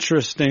an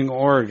interesting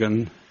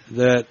organ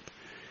that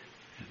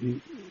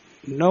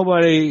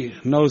nobody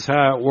knows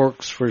how it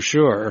works for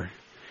sure.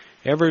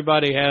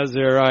 Everybody has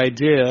their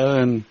idea,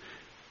 and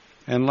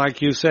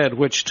like you said,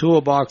 which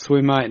toolbox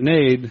we might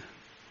need,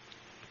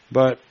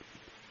 but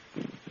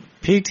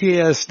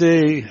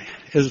PTSD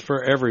is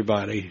for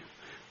everybody.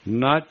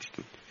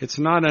 It's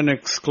not an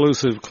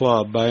exclusive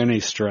club by any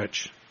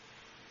stretch.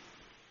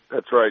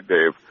 That's right,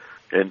 Dave.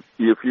 And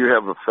if you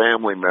have a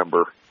family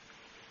member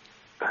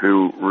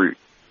who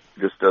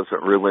just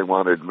doesn't really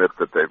want to admit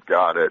that they've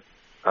got it,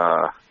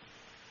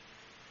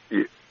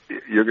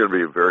 you're going to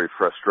be in a very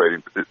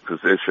frustrating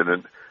position.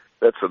 And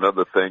that's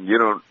another thing.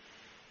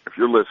 If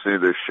you're listening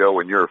to this show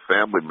and you're a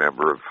family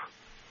member of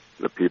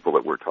the people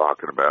that we're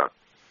talking about,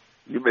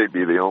 you may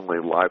be the only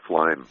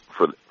lifeline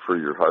for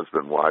your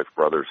husband, wife,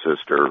 brother,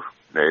 sister,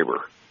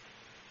 neighbor.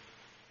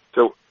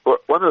 So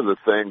one of the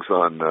things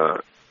on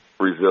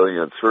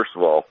resilience, first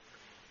of all,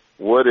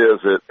 what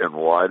is it and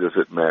why does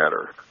it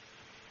matter?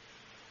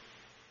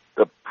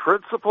 The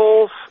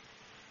principles,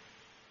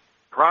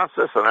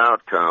 process, and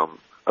outcome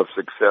of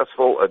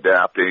successful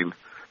adapting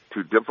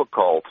to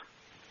difficult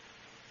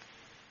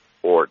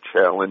or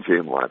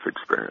challenging life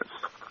experience.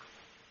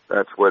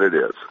 That's what it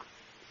is.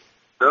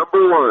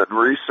 Number one,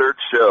 research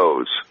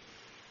shows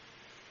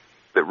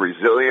that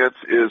resilience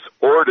is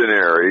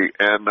ordinary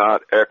and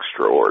not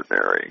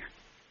extraordinary.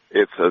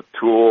 It's a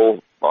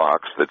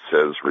toolbox that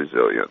says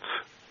resilience.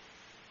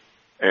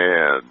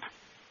 And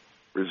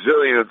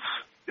resilience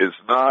is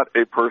not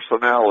a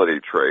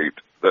personality trait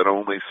that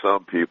only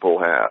some people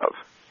have.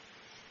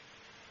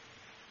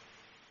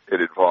 It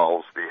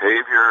involves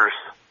behaviors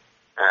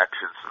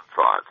actions and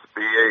thoughts.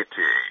 BAT.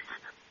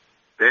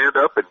 Stand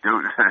up and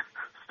do.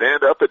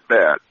 Stand up and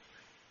bat.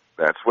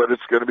 That's what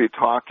it's going to be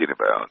talking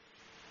about.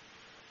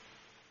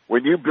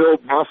 When you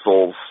build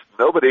muscles,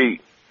 nobody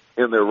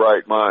in their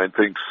right mind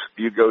thinks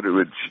you go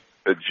to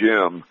a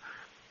gym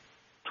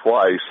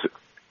twice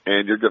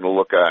and you're going to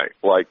look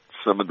like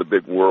some of the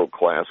big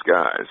world-class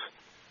guys.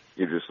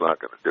 You're just not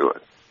going to do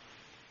it.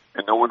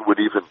 And no one would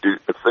even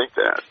think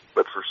that.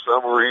 But for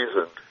some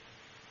reason,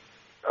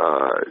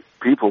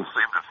 people seem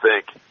to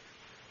think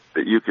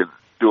that you can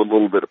do a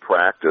little bit of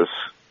practice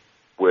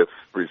with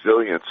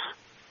resilience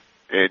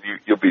and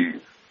you'll be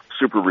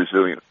super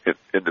resilient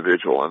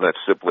individual, and that's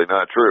simply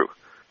not true.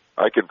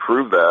 I can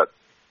prove that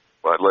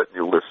by letting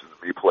you listen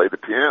to me play the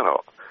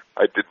piano.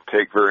 I didn't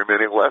take very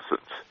many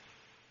lessons,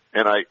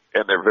 and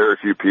there are very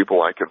few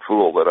people I can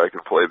fool that I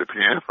can play the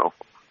piano.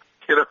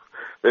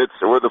 It's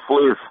with the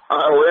flute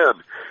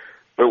violin.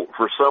 But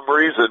for some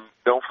reason,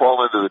 don't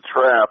fall into the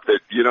trap that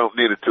you don't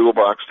need a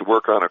toolbox to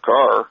work on a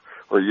car,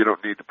 or you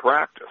don't need to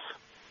practice.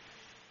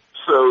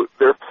 So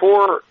there are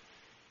 4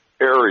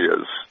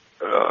 areas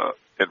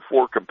and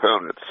 4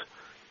 components.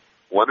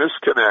 One is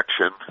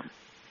connection.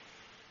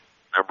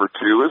 Number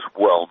 2 is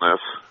wellness.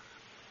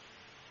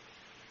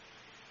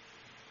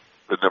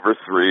 The number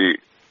 3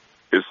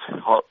 is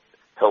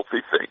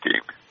healthy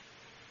thinking.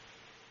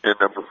 And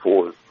number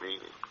 4 is meaning.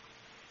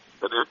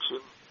 Connection,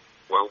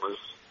 wellness,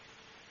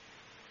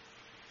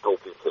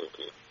 healthy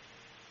thinking.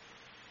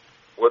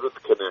 What are the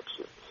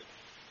connections?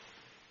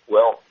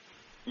 Well,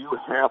 you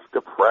have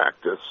to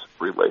practice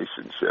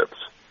relationships.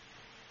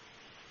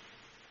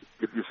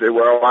 If you say,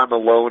 well, I'm a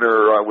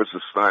loner, I was a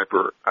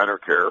sniper, I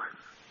don't care.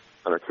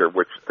 I don't care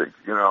what you think.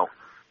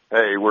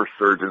 Hey, we're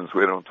surgeons,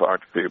 we don't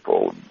talk to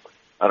people.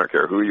 I don't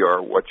care who you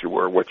are, what you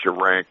were, what your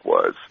rank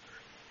was.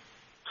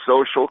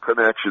 Social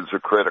connections are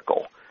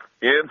critical.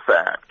 In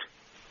fact,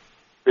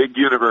 big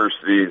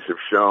universities have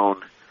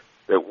shown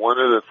that one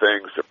of the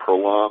things that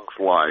prolongs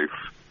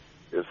life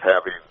is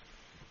having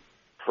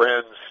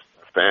friends,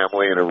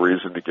 family, and a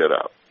reason to get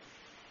up.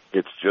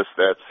 It's just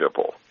that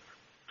simple.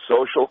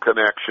 Social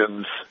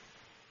connections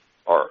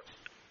are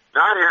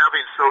not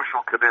having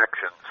social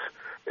connections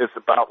is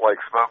about like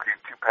smoking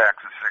 2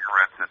 packs of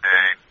cigarettes a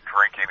day,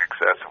 drinking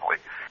excessively.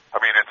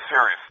 I mean, it's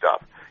serious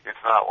stuff.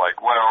 It's not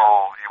like,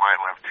 well, you might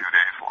live 2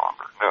 days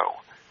longer. No.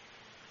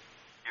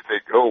 You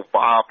think, oh,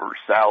 Bob or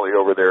Sally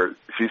over there,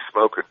 she's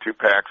smoking 2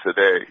 packs a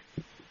day.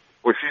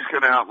 Well, she's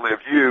going to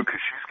outlive you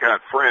because she's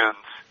got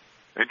friends,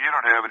 and you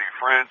don't have any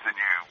friends, and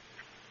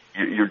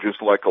you're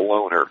just like a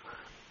loner.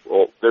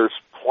 Well, there's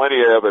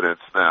plenty of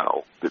evidence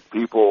now that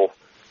people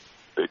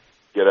that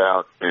get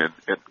out and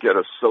get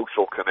a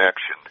social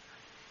connection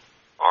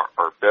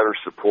are better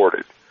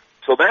supported.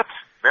 So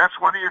that's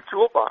one of your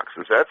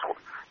toolboxes.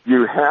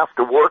 You have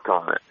to work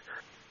on it.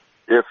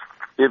 If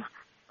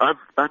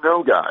I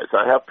know guys,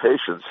 I have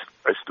patients,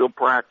 I still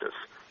practice.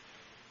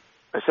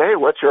 I say, hey,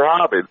 what's your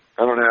hobby?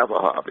 I don't have a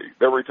hobby.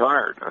 They're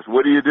retired. I say,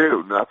 what do you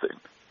do? Nothing.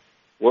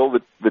 Well,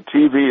 the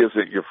TV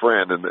isn't your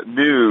friend, and the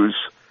news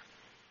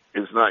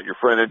is not your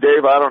friend. And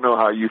Dave, I don't know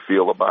how you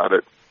feel about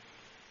it,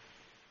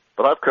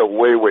 but I've cut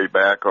way, way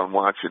back on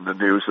watching the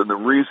news, and the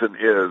reason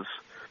is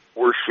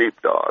we're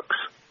sheepdogs.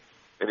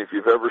 And if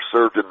you've ever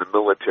served in the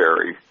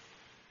military,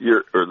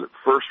 or the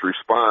first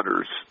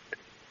responders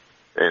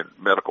and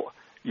medical,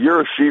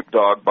 you're a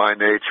sheepdog by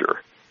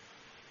nature.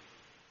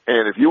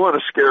 And if you want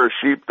to scare a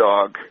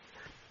sheepdog,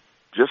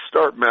 just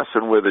start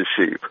messing with a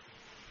sheep.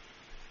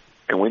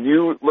 And when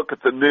you look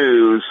at the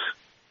news,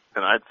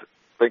 and I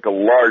think a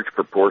large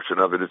proportion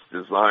of it is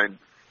designed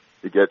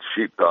to get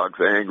sheepdogs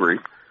angry,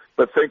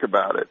 but think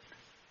about it.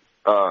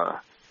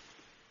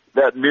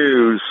 That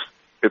news,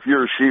 if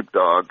you're a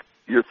sheepdog,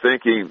 you're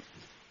thinking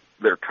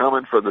they're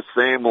coming for the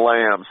same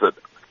lambs that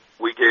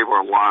we gave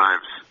our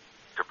lives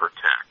to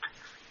protect.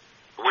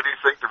 What do you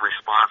think the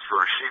response for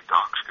a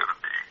sheepdog's going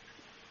to be?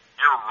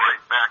 You're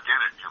right back in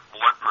it. Your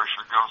blood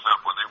pressure goes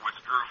up. When they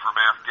withdrew from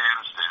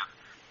Afghanistan,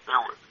 there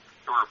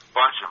were a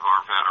bunch of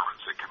our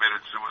veterans that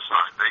committed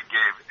suicide. They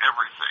gave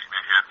everything.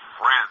 They had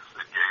friends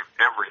that gave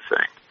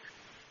everything,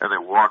 and they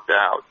walked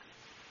out.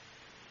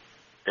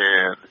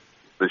 And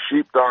the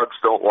sheepdogs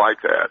don't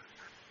like that.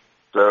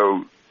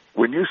 So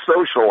when you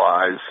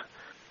socialize,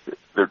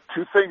 there are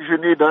 2 things you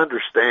need to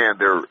understand.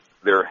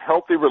 There are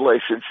healthy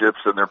relationships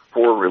and there are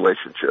poor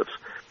relationships.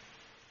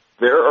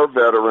 There are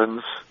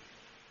veterans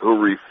who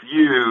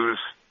refuse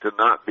to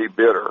not be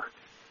bitter.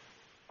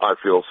 I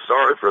feel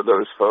sorry for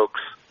those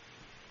folks,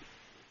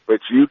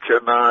 but you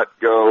cannot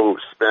go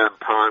spend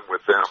time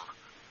with them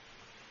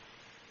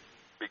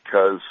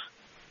because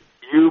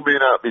you may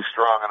not be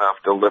strong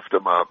enough to lift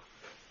them up,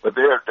 but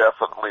they are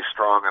definitely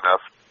strong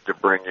enough to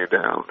bring you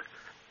down.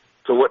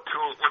 So what's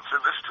in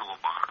this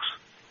toolbox?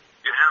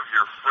 You have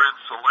your friend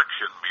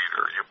selection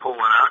meter. You pull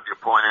it out, you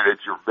point it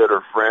at your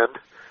bitter friend,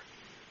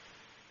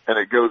 and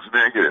it goes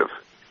negative.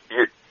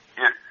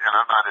 And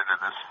I'm not into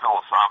this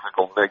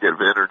philosophical negative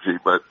energy,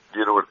 but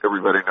you know what?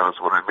 Everybody knows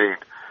what I mean.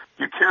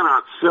 You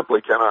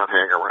simply cannot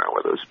hang around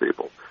with those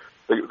people.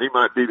 He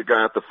might be the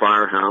guy at the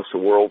firehouse, the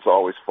world's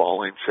always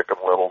falling, Chicken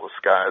Little, the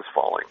sky is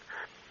falling.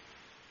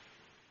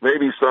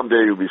 Maybe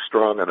someday he'll be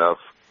strong enough,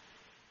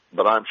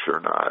 but I'm sure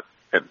not.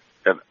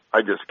 And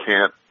I just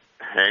can't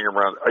hang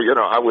around.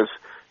 I was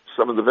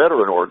some of the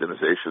veteran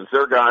organizations.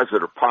 They're guys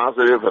that are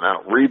positive and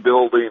out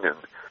rebuilding and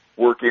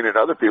working, and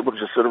other people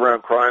just sit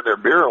around crying their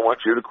beer and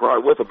want you to cry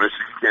with them. You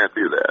can't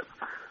do that.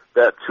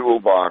 That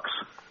toolbox,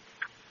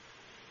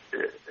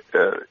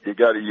 you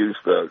got to use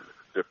the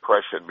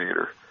depression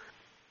meter.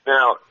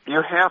 Now,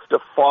 you have to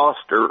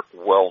foster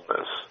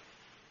wellness.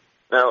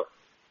 Now,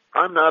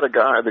 I'm not a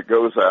guy that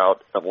goes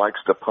out and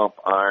likes to pump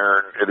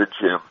iron at a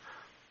gym.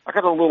 I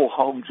got a little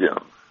home gym.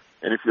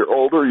 And if you're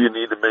older, you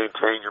need to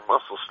maintain your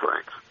muscle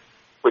strength.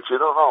 But you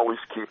don't always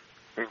keep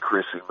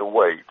increasing the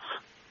weights.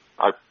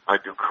 I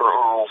do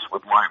curls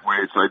with light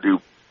weights. I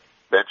do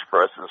bench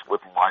presses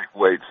with light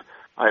weights.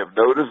 I have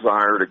no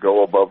desire to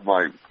go above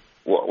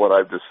what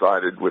I've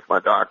decided with my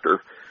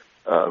doctor,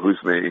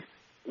 who's me,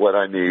 what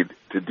I need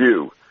to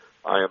do.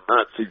 I am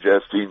not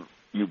suggesting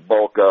you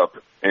bulk up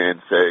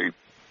and say,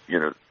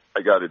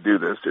 I got to do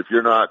this. If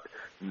you're not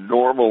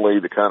normally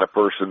the kind of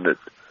person that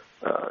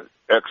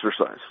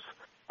exercises,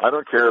 I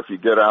don't care if you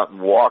get out and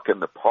walk in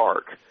the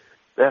park.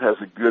 That has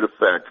a good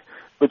effect.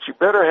 But you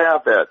better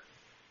have that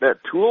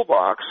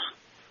toolbox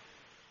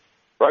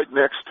right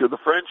next to the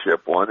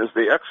friendship one is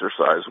the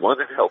exercise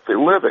one and healthy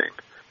living.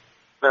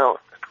 Now,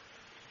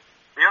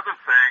 the other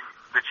thing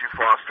that you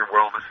foster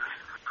wellness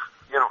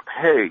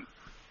is,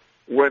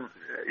 when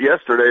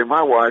yesterday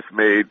my wife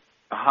made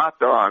hot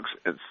dogs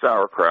and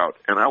sauerkraut,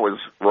 and I was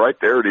right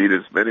there to eat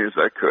as many as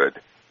I could.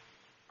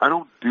 I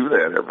don't do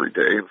that every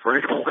day, and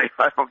frankly,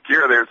 I don't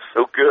care. They're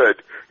so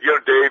good.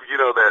 Dave, you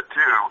know that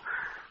too.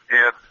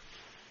 And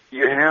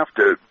you have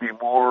to be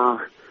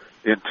more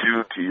in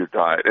tune to your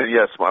diet. And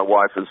yes, my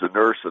wife is a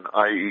nurse, and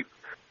I eat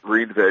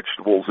green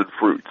vegetables and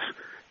fruits.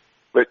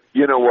 But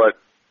you know what?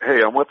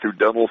 Hey, I went through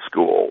dental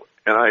school,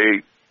 and I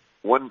ate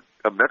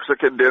a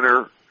Mexican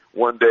dinner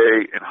one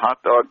day and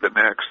hot dog the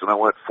next, and I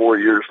went 4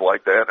 years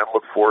like that, and I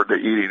look forward to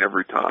eating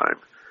every time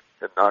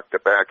and knocked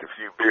back a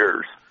few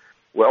beers.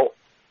 Well,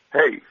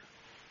 hey,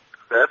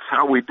 that's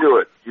how we do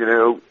it.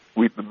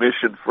 We the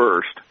mission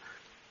first.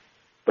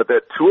 But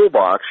that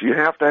toolbox, you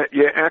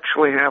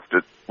actually have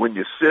to, when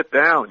you sit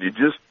down, you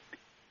just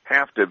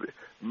have to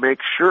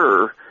make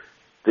sure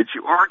that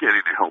you are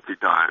getting a healthy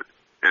diet.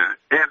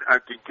 And I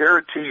can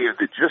guarantee you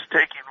that just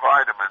taking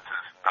vitamins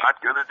is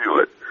not going to do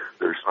it.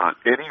 There's not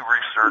any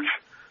research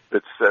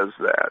that says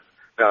that.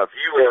 Now, if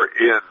you are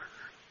in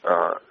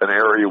an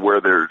area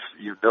where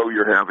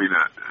you're having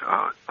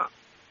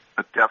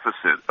a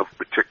deficit of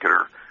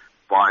particular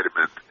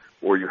vitamin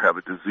or you have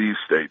a disease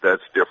state,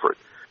 that's different.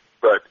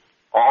 But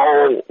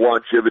all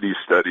longevity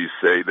studies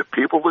say that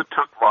people that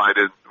took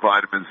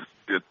vitamins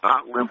did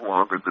not live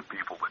longer than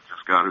people that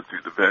just got it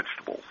through the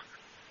vegetables.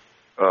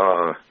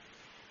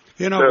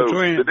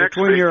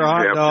 Between your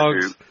hot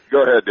dogs,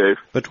 go ahead, Dave.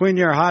 Between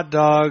your hot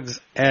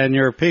dogs and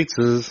your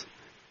pizzas,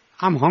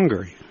 I'm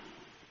hungry.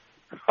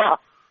 Yeah.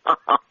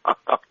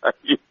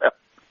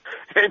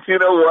 And you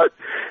know what?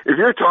 If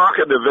you're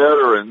talking to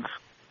veterans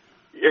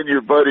and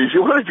your buddies,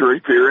 you want to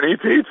drink beer and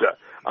eat pizza.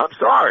 I'm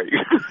sorry.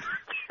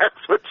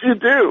 That's what you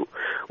do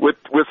with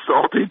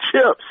salty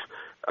chips.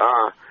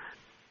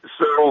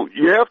 So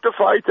you have to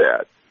fight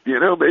that.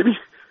 Maybe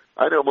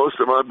I know most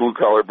of my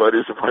blue-collar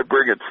buddies, if I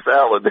bring in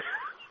salad,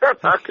 they're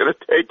not going to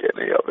take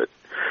any of it.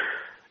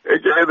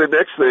 And the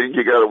next thing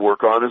you got to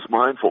work on is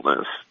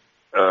mindfulness.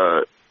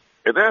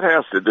 And that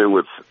has to do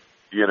with,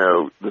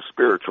 the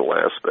spiritual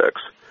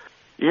aspects.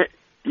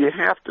 You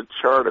have to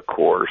chart a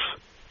course.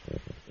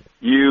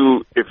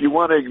 If you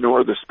want to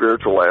ignore the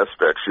spiritual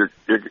aspects,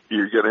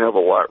 you're going to have a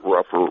lot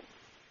rougher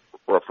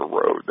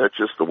road. That's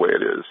just the way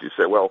it is. You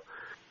say, well,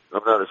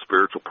 I'm not a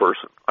spiritual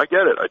person. I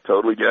get it. I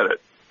totally get it.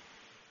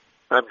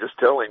 I'm just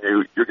telling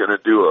you, you're going to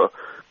do a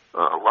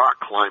rock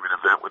climbing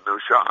event with no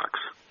shocks.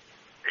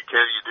 And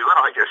can you do it?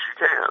 I guess you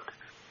can.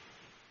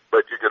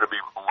 But you're going to be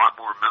a lot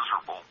more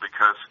miserable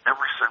because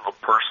every single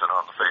person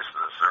on the face of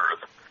this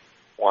earth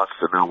wants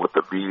to know what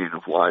the meaning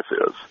of life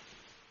is.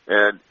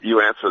 And you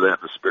answer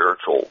that with the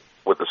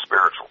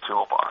spiritual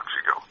toolbox.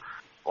 You go,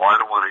 well, I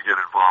don't want to get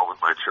involved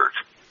with my church.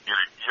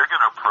 You're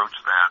going to approach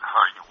that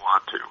how you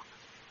want to.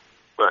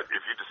 But if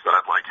you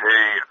decide like,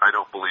 hey, I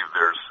don't believe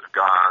there's a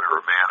God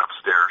or a man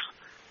upstairs,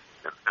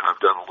 and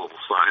I've done a little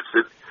science,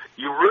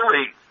 you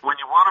really,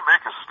 when you want to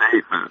make a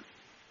statement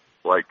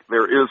like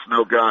there is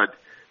no God,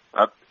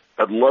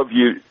 I'd love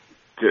you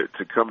to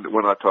come to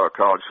when I taught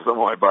college, some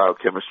of my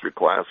biochemistry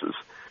classes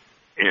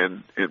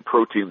and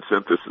protein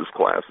synthesis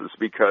classes,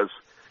 because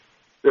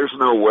there's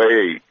no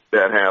way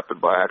that happened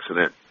by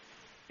accident.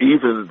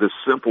 Even the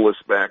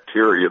simplest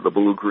bacteria, the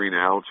blue-green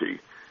algae,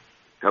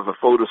 have a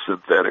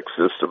photosynthetic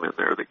system in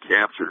there that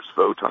captures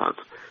photons.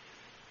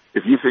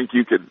 If you think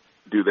you could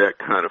do that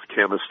kind of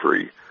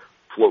chemistry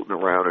floating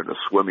around in a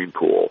swimming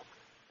pool,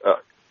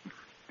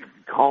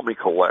 call me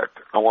collect.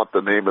 I want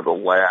the name of the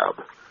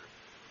lab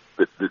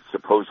that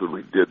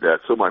supposedly did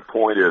that. So my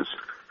point is,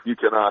 you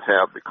cannot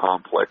have the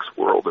complex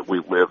world that we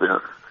live in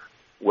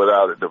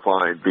without a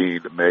divine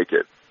being to make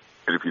it.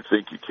 And if you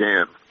think you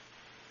can,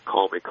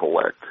 call me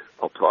Collect.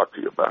 I'll talk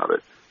to you about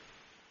it.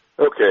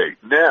 Okay,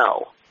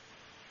 now,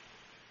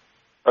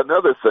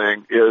 another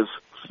thing is,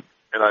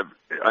 and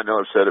I know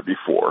I've said it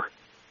before,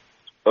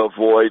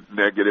 avoid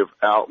negative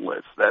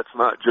outlets. That's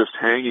not just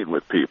hanging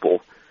with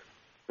people.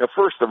 Now,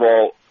 first of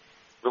all,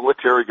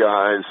 military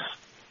guys,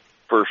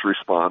 first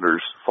responders,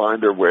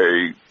 find their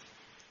way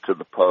to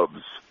the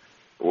pubs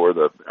or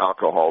the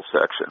alcohol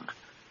section.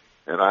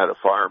 And I had a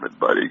fireman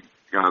buddy,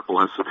 God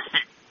bless him, he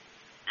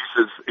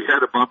says he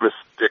had a bumper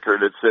sticker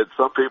that said,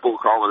 some people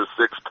call it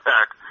a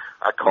six-pack,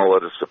 I call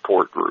it a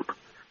support group.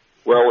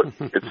 Well,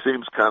 it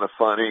seems kind of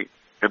funny,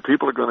 and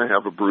people are going to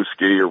have a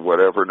brewski or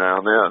whatever now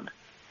and then.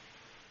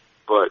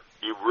 But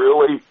you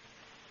really,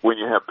 when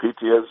you have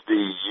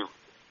PTSD,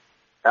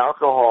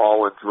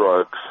 alcohol and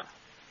drugs,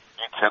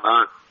 you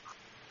cannot,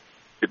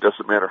 it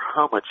doesn't matter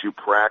how much you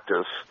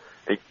practice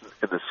and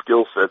the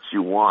skill sets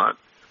you want.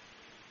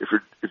 If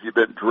you've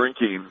been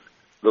drinking,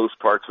 those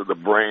parts of the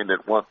brain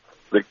that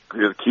they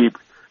keep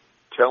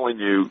telling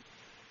you,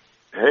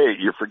 hey,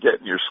 you're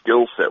forgetting your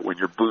skill set when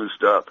you're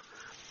boozed up.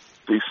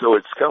 See, so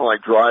it's kind of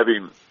like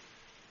driving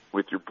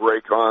with your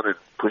brake on and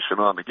pushing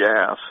on the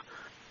gas.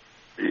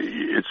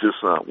 It's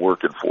just not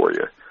working for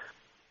you.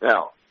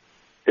 Now,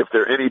 if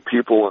there are any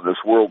people in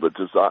this world that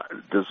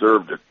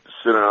deserve to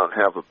sit down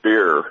and have a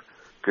beer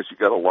because you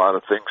got a lot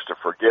of things to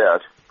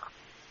forget,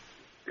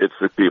 it's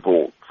the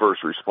people,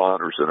 first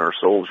responders and our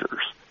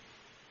soldiers.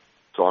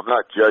 So I'm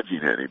not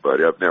judging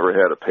anybody. I've never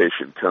had a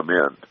patient come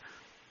in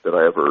that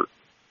I ever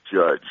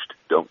judged.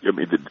 Don't get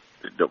me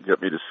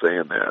to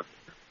saying that.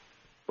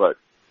 But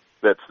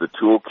that's the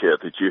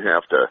toolkit that you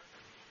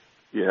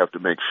have to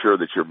make sure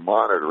that you're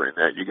monitoring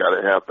that. You got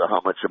to have the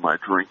how much am I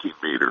drinking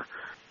meter,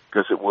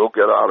 because it will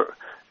get out of.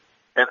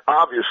 And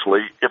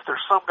obviously, if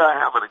there's some guy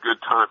having a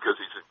good time because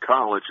he's in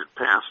college and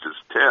passed his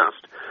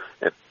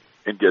test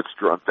and gets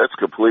drunk, that's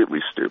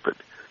completely stupid.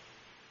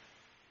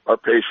 Our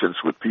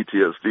patients with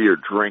PTSD are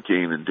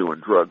drinking and doing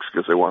drugs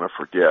because they want to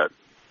forget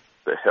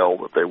the hell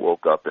that they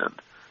woke up in.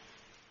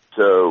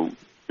 So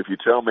if you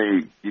tell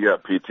me you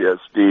got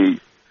PTSD,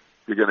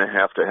 you're going to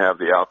have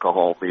the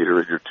alcohol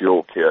meter in your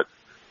toolkit,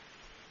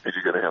 and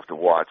you're going to have to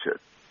watch it.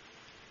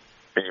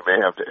 And you may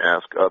have to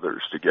ask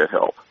others to get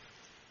help.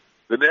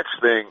 The next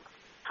thing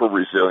for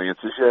resilience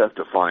is you have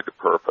to find a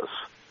purpose.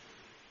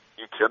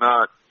 You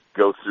cannot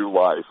go through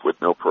life with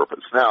no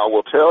purpose. Now, I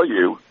will tell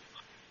you,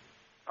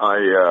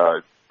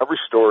 I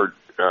restored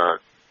a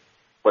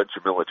bunch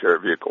of military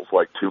vehicles,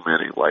 like too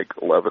many, like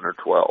 11 or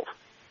 12.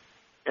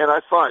 And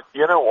I thought,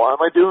 why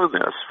am I doing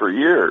this for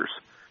years?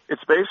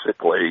 It's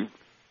basically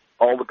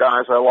all the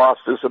guys I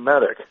lost as a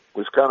medic. It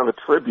was kind of a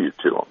tribute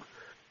to them.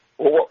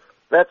 Well,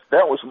 that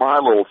was my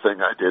little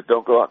thing I did.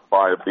 Don't go out and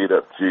buy a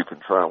beat-up Jeep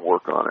and try and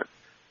work on it.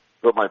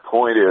 But my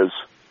point is,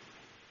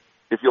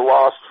 if you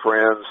lost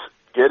friends,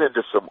 get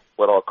into some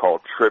what I'll call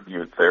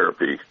tribute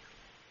therapy.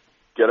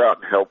 Get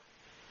out and help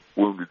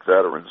wounded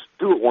veterans.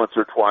 Do it once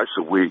or twice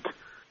a week.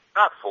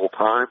 Not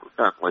full-time,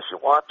 not unless you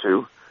want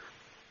to.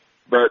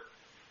 But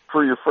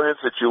for your friends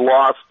that you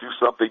lost, do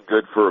something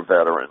good for a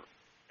veteran.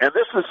 And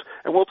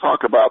we'll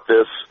talk about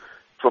this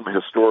from a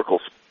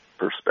historical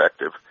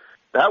perspective.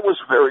 That was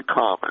very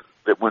common,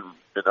 that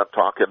and I'm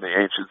talking the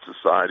ancient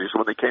societies,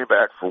 when they came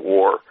back for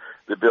war,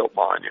 they built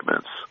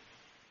monuments.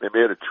 They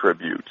made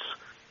tributes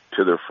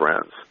to their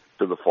friends,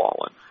 to the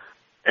fallen.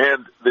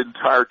 And the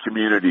entire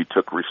community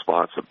took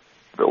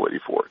responsibility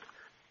for it.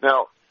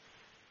 Now,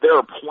 there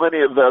are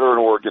plenty of veteran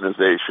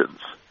organizations.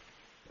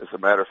 As a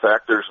matter of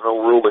fact, there's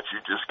no rule that you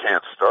just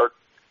can't start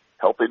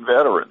helping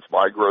veterans,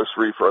 buy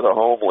grocery for the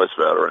homeless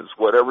veterans,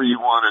 whatever you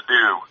want to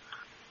do.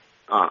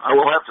 I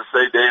will have to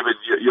say, David,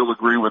 you'll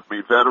agree with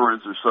me,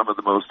 veterans are some of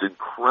the most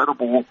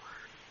incredible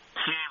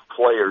team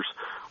players.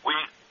 We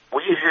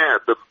had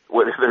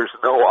there's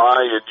no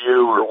I in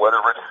you or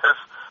whatever it is.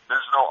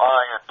 There's no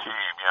I in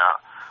team, yeah.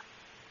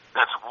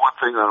 That's one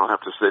thing I don't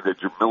have to say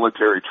that your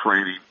military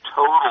training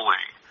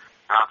totally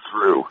got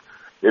through.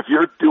 If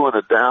you're doing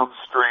a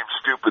downstream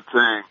stupid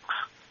things,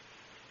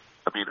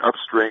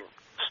 upstream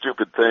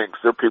stupid things,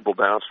 there are people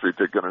downstream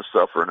that are going to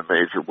suffer in a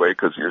major way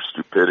because of your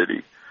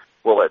stupidity.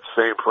 Well, that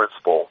same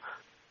principle,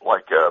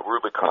 like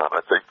Rubicon,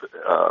 I think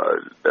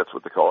that's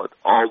what they call it.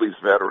 All these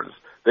veterans,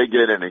 they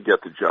get in and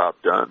get the job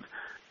done.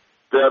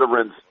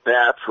 Veterans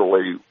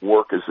naturally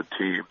work as a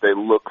team. They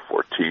look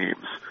for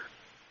teams.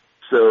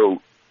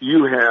 So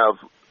you have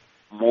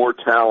more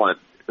talent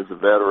as a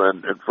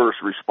veteran, and first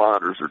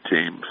responders are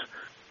teams.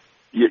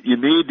 You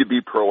need to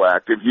be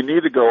proactive. You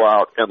need to go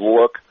out and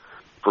look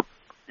for,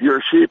 you're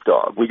a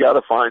sheepdog. We got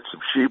to find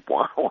some sheep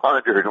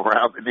wandering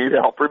around that need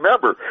help.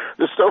 Remember,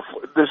 the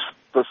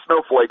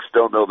snowflakes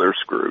don't know they're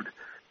screwed.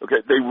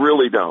 Okay, they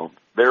really don't.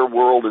 Their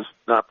world is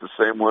not the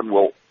same one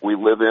we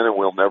live in, and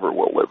we'll never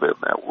live in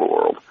that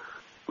world.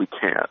 We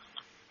can't.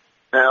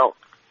 Now,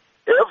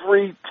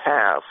 every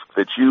task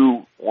that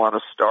you want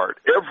to start,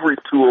 every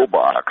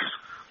toolbox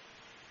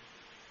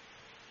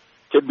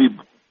can be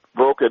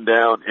broken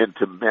down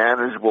into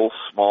manageable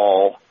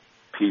small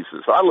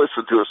pieces. I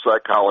listened to a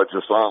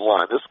psychologist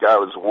online. This guy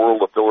was a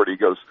world authority. He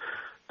goes,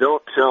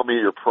 don't tell me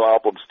your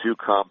problem's too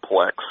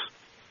complex.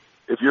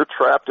 If you're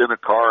trapped in a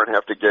car and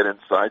have to get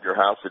inside your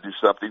house to do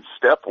something,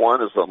 step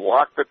 1 is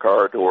unlock the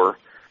car door.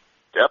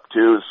 Step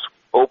 2 is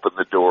open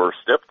the door.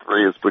 Step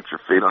 3 is put your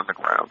feet on the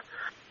ground.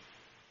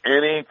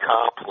 Any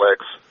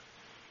complex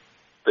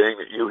thing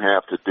that you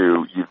have to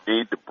do, you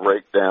need to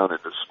break down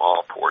into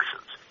small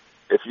portions.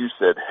 If you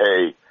said,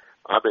 hey,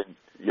 I've been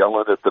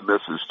yelling at the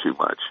missus too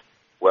much,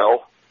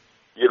 well,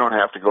 you don't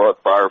have to go out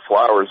and buy her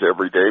flowers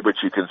every day, but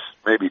you can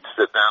maybe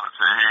sit down and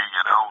say, hey,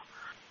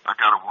 I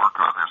got to work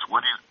on this.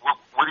 What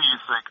do you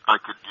think I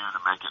could do to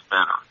make it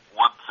better?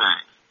 One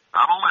thing.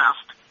 Not a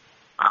list.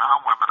 I know how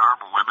women are,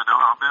 but women know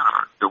how men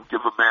are. Don't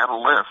give a man a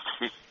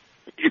list.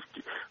 He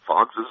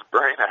fogs his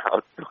brain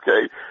out.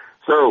 Okay?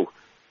 So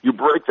you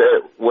break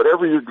that,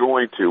 whatever you're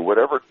going to,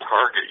 whatever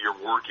target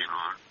you're working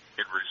on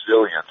in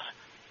resilience,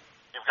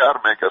 you've got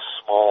to make a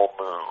small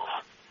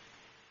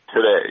move.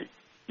 Today,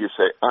 you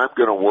say, I'm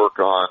going to work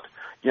on,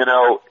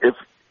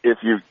 if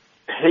you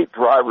hate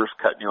drivers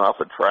cutting you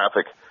off in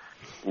traffic,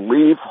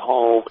 leave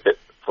home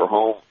for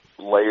home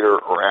later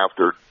or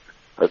after.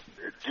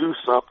 Do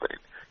something.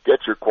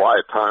 Get your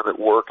quiet time at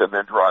work and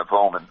then drive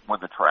home and when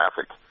the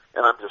traffic.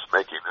 And I'm just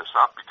making this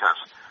up because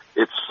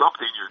it's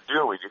something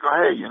you're doing. You go,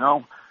 hey,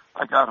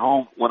 I got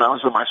home when I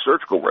was in my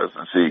surgical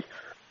residency.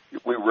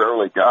 We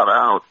rarely got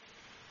out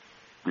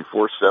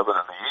before 7 in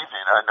the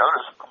evening. I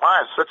noticed,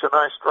 it's such a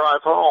nice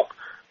drive home.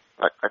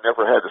 I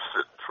never had to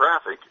sit in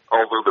traffic,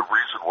 although the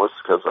reason was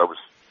because I was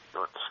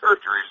doing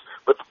surgeries.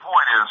 But the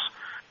point is,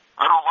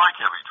 I don't like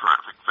heavy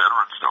traffic.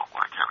 Veterans don't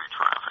like heavy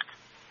traffic.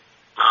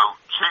 So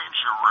change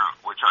your route,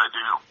 which I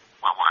do.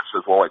 My wife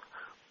says, well,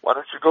 why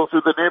don't you go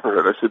through the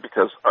neighborhood? I said,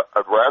 because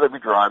I'd rather be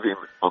driving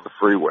on the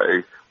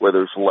freeway where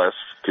there's less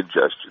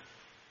congestion.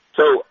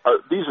 So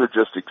these are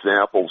just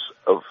examples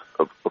of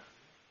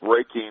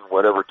breaking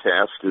whatever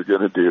task you're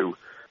going to do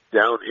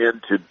down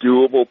into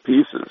doable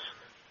pieces.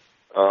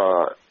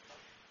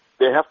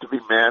 They have to be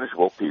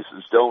manageable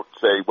pieces. Don't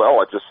say, well,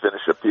 I just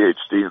finished a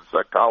PhD in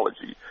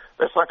psychology.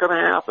 That's not going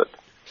to happen.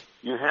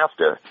 You have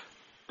to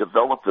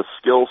develop the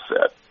skill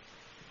set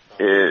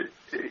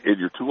in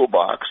your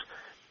toolbox.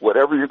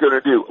 Whatever you're going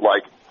to do,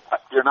 like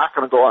you're not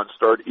going to go out and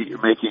start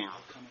making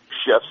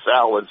chef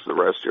salads the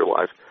rest of your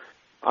life.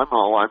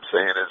 All I'm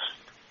saying is,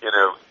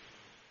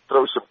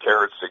 throw some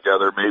carrots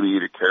together, maybe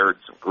eat a carrot,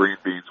 some green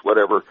beans,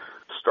 whatever.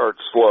 Start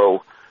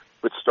slow,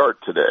 but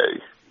start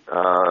today.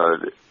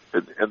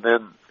 And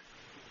then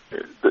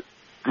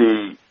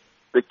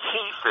the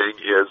key thing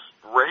is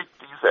break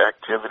these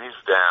activities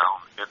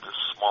down into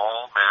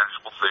small,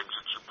 manageable things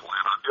that you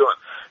plan on doing.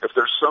 If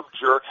there's some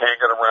jerk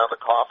hanging around the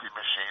coffee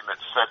machine that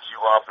sets you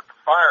off at the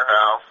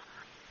firehouse,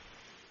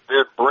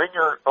 then bring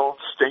your own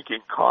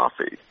stinking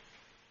coffee.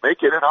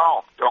 Make it at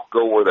home. Don't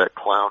go where that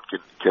clown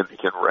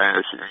can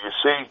rash you. You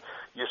see,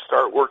 you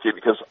start working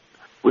because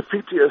with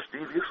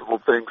PTSD, these little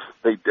things,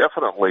 they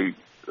definitely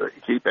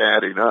keep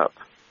adding up.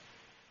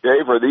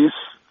 Dave, are these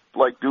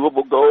like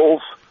doable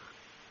goals?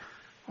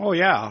 Oh,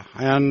 yeah.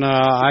 And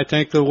I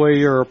think the way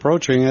you're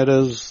approaching it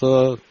is,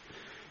 I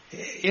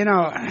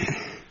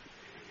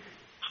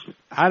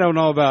don't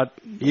know about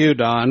you,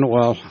 Don.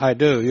 Well, I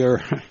do.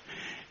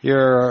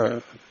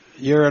 You're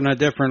in a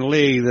different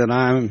league than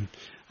I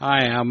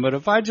am. But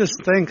if I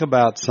just think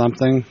about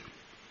something,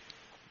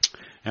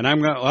 and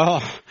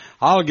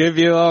I'll give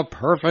you a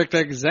perfect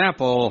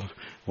example.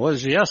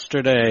 Was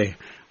yesterday.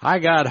 I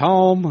got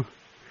home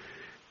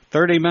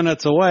 30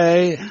 minutes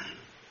away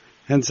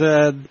and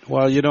said,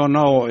 well, you don't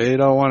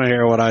want to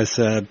hear what I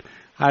said.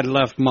 I'd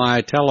left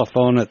my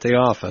telephone at the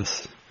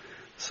office.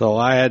 So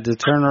I had to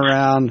turn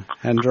around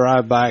and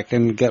drive back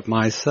and get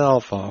my cell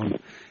phone.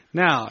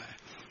 Now,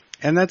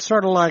 and that's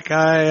sort of like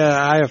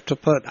I have to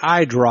put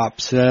eye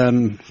drops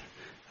in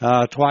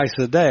twice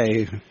a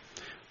day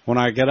when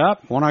I get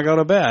up, when I go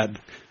to bed.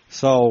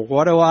 So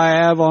what do I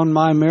have on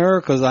my mirror?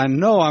 Because I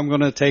know I'm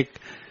going to take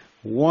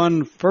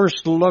one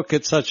first look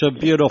at such a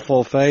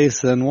beautiful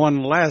face and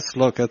one last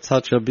look at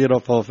such a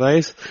beautiful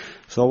face.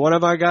 So what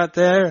have I got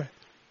there?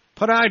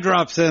 Put eye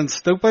drops in,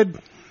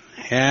 stupid.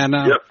 And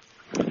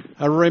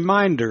a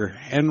reminder.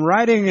 And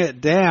writing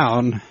it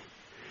down,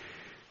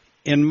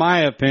 in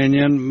my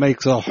opinion,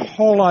 makes a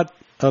whole lot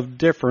of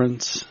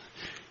difference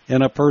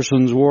in a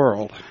person's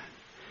world.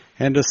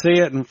 And to see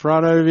it in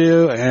front of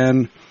you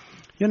and,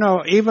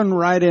 even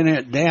writing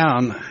it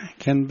down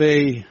can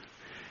be,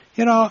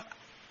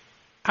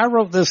 I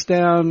wrote this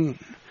down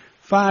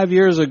 5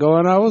 years ago,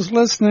 and I was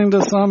listening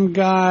to some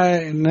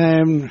guy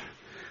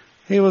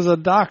he was a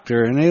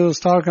doctor, and he was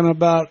talking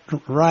about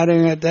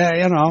writing it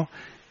down,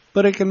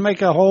 but it can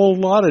make a whole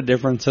lot of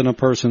difference in a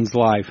person's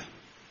life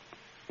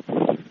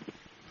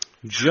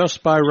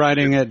just by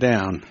writing it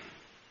down.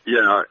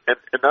 Yeah,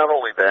 and not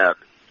only that,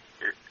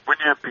 when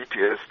you have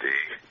PTSD,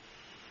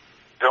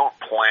 don't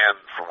plan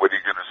for what you're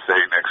going to say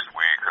next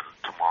week or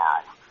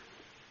tomorrow.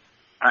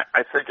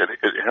 I think it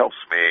helps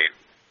me.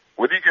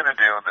 What are you going to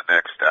do in the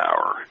next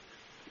hour?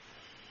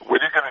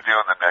 to do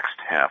in the next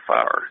half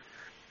hour?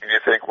 And you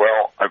think,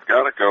 well, I've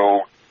got to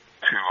go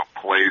to a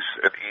place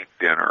and eat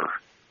dinner.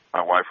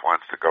 My wife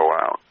wants to go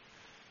out.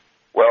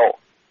 Well,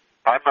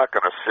 I'm not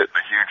going to sit in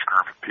a huge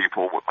group of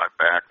people with my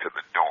back to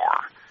the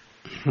door.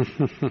 So you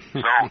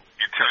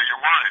tell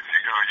your wife, you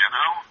go,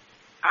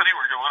 honey,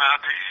 we're going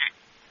out to eat.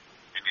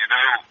 And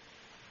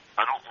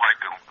I don't like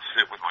to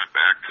sit with my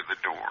back to the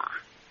door.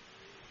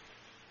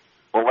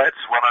 Well,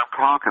 that's what I'm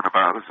talking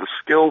about is a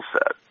skill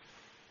set.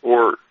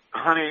 Or,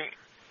 honey,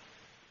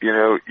 you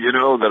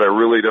know that I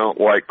really don't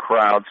like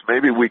crowds.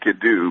 Maybe we could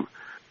go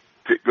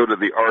to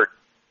the art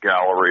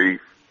gallery,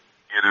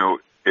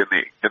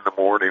 in the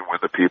morning when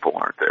the people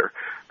aren't there.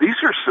 These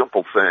are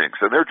simple things,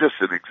 and they're just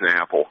an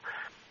example.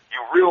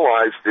 You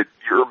realize that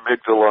your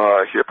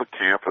amygdala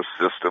hippocampus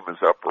system is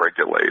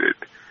upregulated.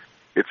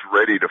 It's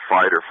ready to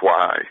fight or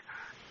fly.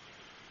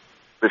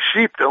 The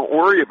sheep don't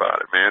worry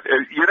about it, man.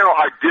 And,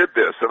 I did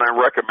this, and I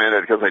recommend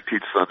it because I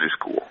teach Sunday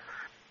school.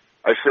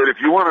 I said, if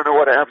you want to know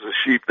what happens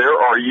to sheep, there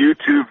are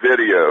YouTube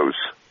videos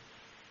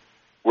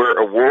where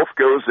a wolf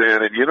goes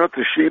in, and you know what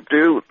the sheep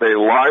do? They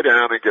lie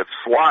down and get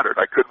slaughtered.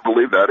 I couldn't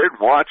believe that. I didn't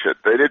watch it.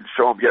 They didn't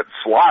show them getting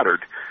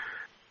slaughtered.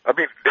 I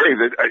mean,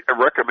 Dave, I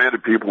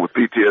recommended people with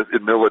PTSD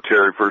in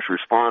military first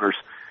responders.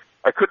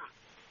 A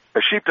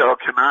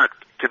sheepdog cannot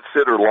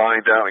consider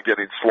lying down and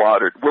getting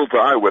slaughtered. We'll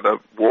die with a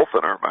wolf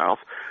in our mouth,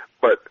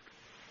 but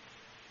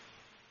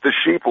the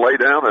sheep lay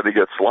down and they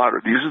get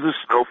slaughtered. These are the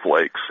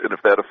snowflakes, and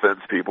if that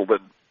offends people, then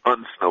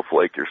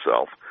unsnowflake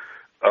yourself.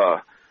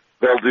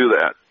 They'll do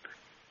that.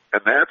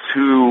 And that's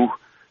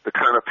the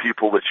kind of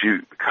people that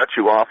cut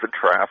you off in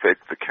traffic,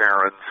 the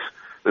Karens,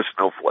 the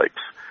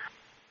snowflakes.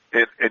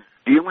 And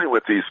dealing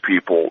with these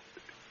people,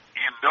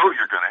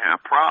 you're going to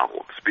have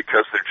problems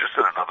because they're just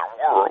in another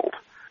world.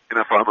 And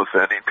if I'm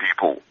offending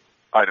people,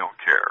 I don't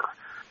care.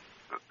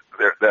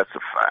 That's a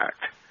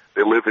fact.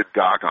 They live in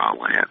Gaga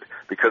land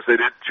because they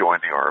didn't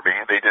join the army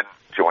and they didn't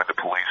join the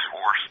police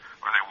force,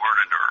 or they weren't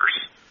a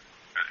nurse,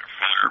 or they're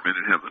firemen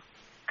and have the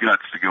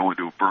guts to go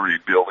into a burning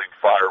building,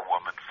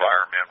 firewomen,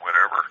 firemen,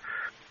 whatever,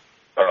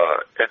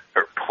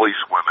 or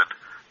police women,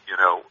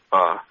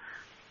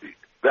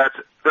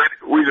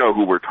 we know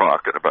who we're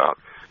talking about.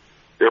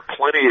 There are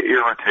plenty of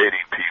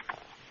irritating people,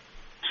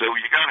 so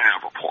you got to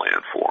have a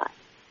plan for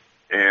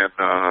them.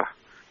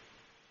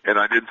 And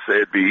I didn't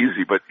say it'd be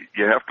easy, but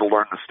you have to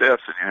learn the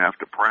steps and you have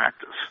to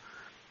practice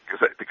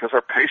because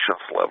our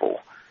patience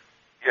level.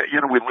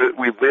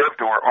 We lived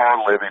or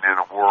are living in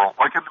a world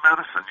like in the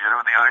medicine,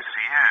 in the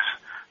ICUs.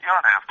 You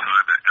don't have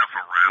time to F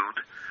around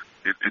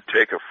and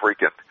take a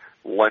freaking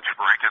lunch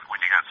break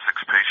when you got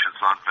 6 patients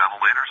on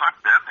ventilators.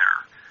 I've been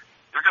there.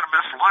 You're going to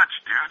miss lunch,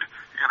 dude.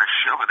 You're going to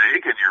shove an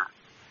egg in your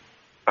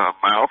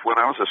mouth. When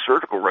I was a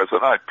surgical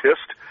resident, I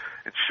pissed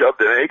and shoved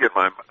an egg in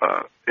my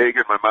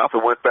mouth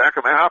and went back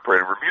in the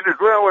operating room. You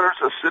did, well, there's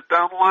a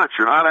sit-down lunch.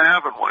 You're not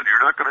having one.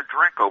 You're not going to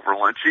drink over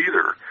lunch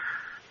either.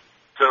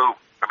 So,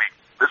 I mean,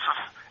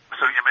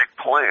 so you make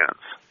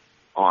plans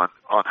on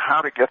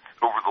how to get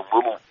over the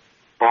little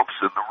bumps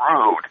in the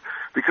road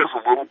because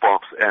the little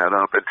bumps add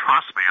up. And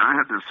trust me, I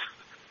had this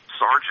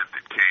sergeant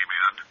that came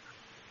in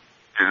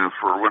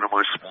for one of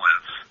my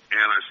splits,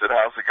 and I said,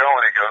 how's it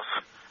going? He goes,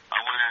 I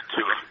went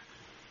into a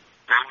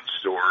phone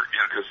store,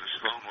 because his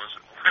phone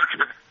wasn't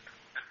working.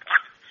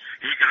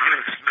 He got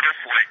a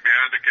snowflake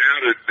down to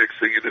count it. Next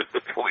thing you know,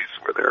 the police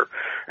were there.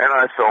 And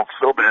I felt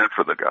so bad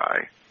for the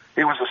guy.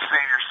 He was a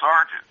senior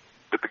sergeant,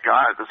 but the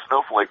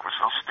snowflake was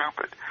so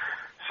stupid.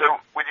 So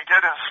when you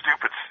get in a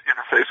stupid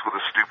interface with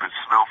a stupid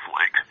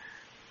snowflake,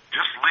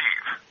 just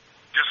leave.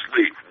 Just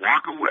leave.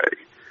 Walk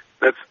away.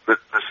 That's the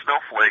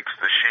snowflakes,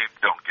 the sheep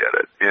don't get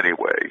it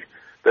anyway.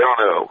 They don't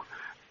know.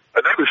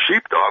 Another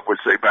sheepdog would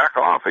say, back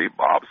off. Hey,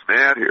 Bob's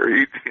mad here.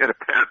 He had a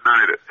bad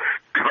night at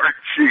guarding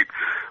sheep.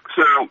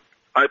 So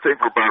I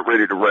think we're about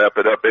ready to wrap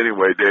it up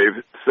anyway,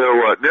 Dave.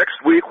 So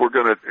next week we're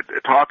going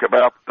to talk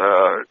about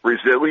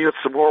resilience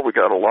some more. We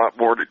got a lot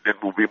more, and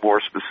we'll be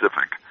more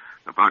specific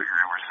about your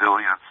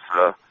resilience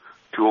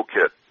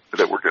toolkit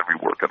that we're going to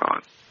be working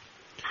on.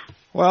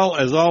 Well,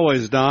 as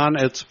always, Don,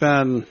 it's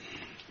been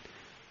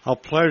a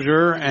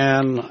pleasure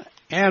and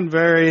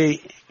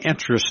very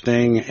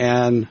interesting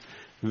and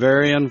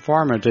very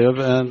informative.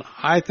 And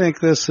I think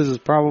this is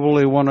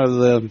probably one of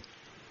the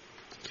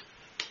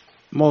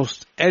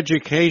most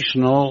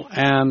educational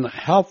and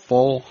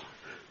helpful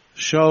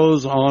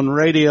shows on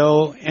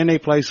radio any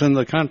place in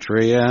the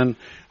country. And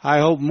I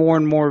hope more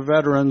and more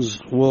veterans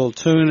will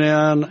tune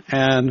in,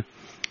 and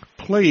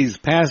please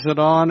pass it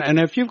on. And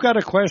if you've got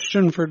a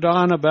question for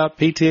Don about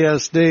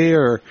PTSD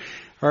or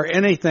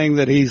anything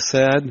that he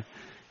said,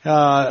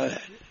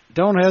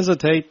 don't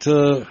hesitate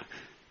to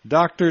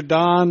Dr.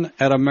 Don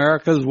at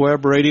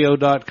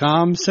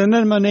americaswebradio.com. Send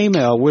him an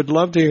email. We'd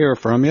love to hear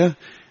from you.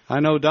 I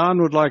know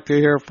Don would like to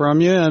hear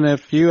from you, and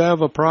if you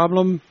have a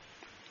problem,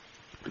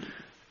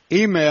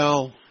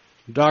 email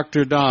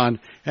Dr. Don.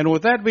 And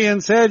with that being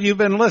said, you've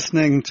been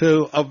listening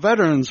to A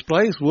Veteran's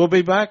Place. We'll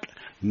be back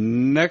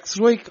next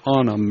week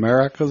on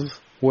America's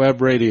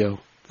Web Radio.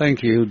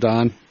 Thank you,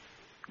 Don.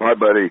 Bye,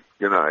 buddy.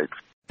 Good night.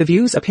 The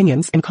views,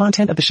 opinions, and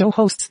content of the show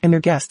hosts and their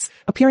guests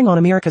appearing on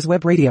America's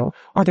Web Radio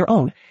are their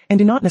own and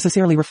do not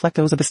necessarily reflect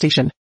those of the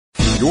station.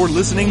 You're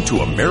listening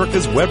to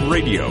America's Web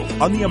Radio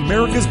on the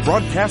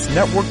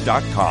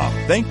AmericasBroadcastNetwork.com.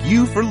 Thank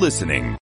you for listening.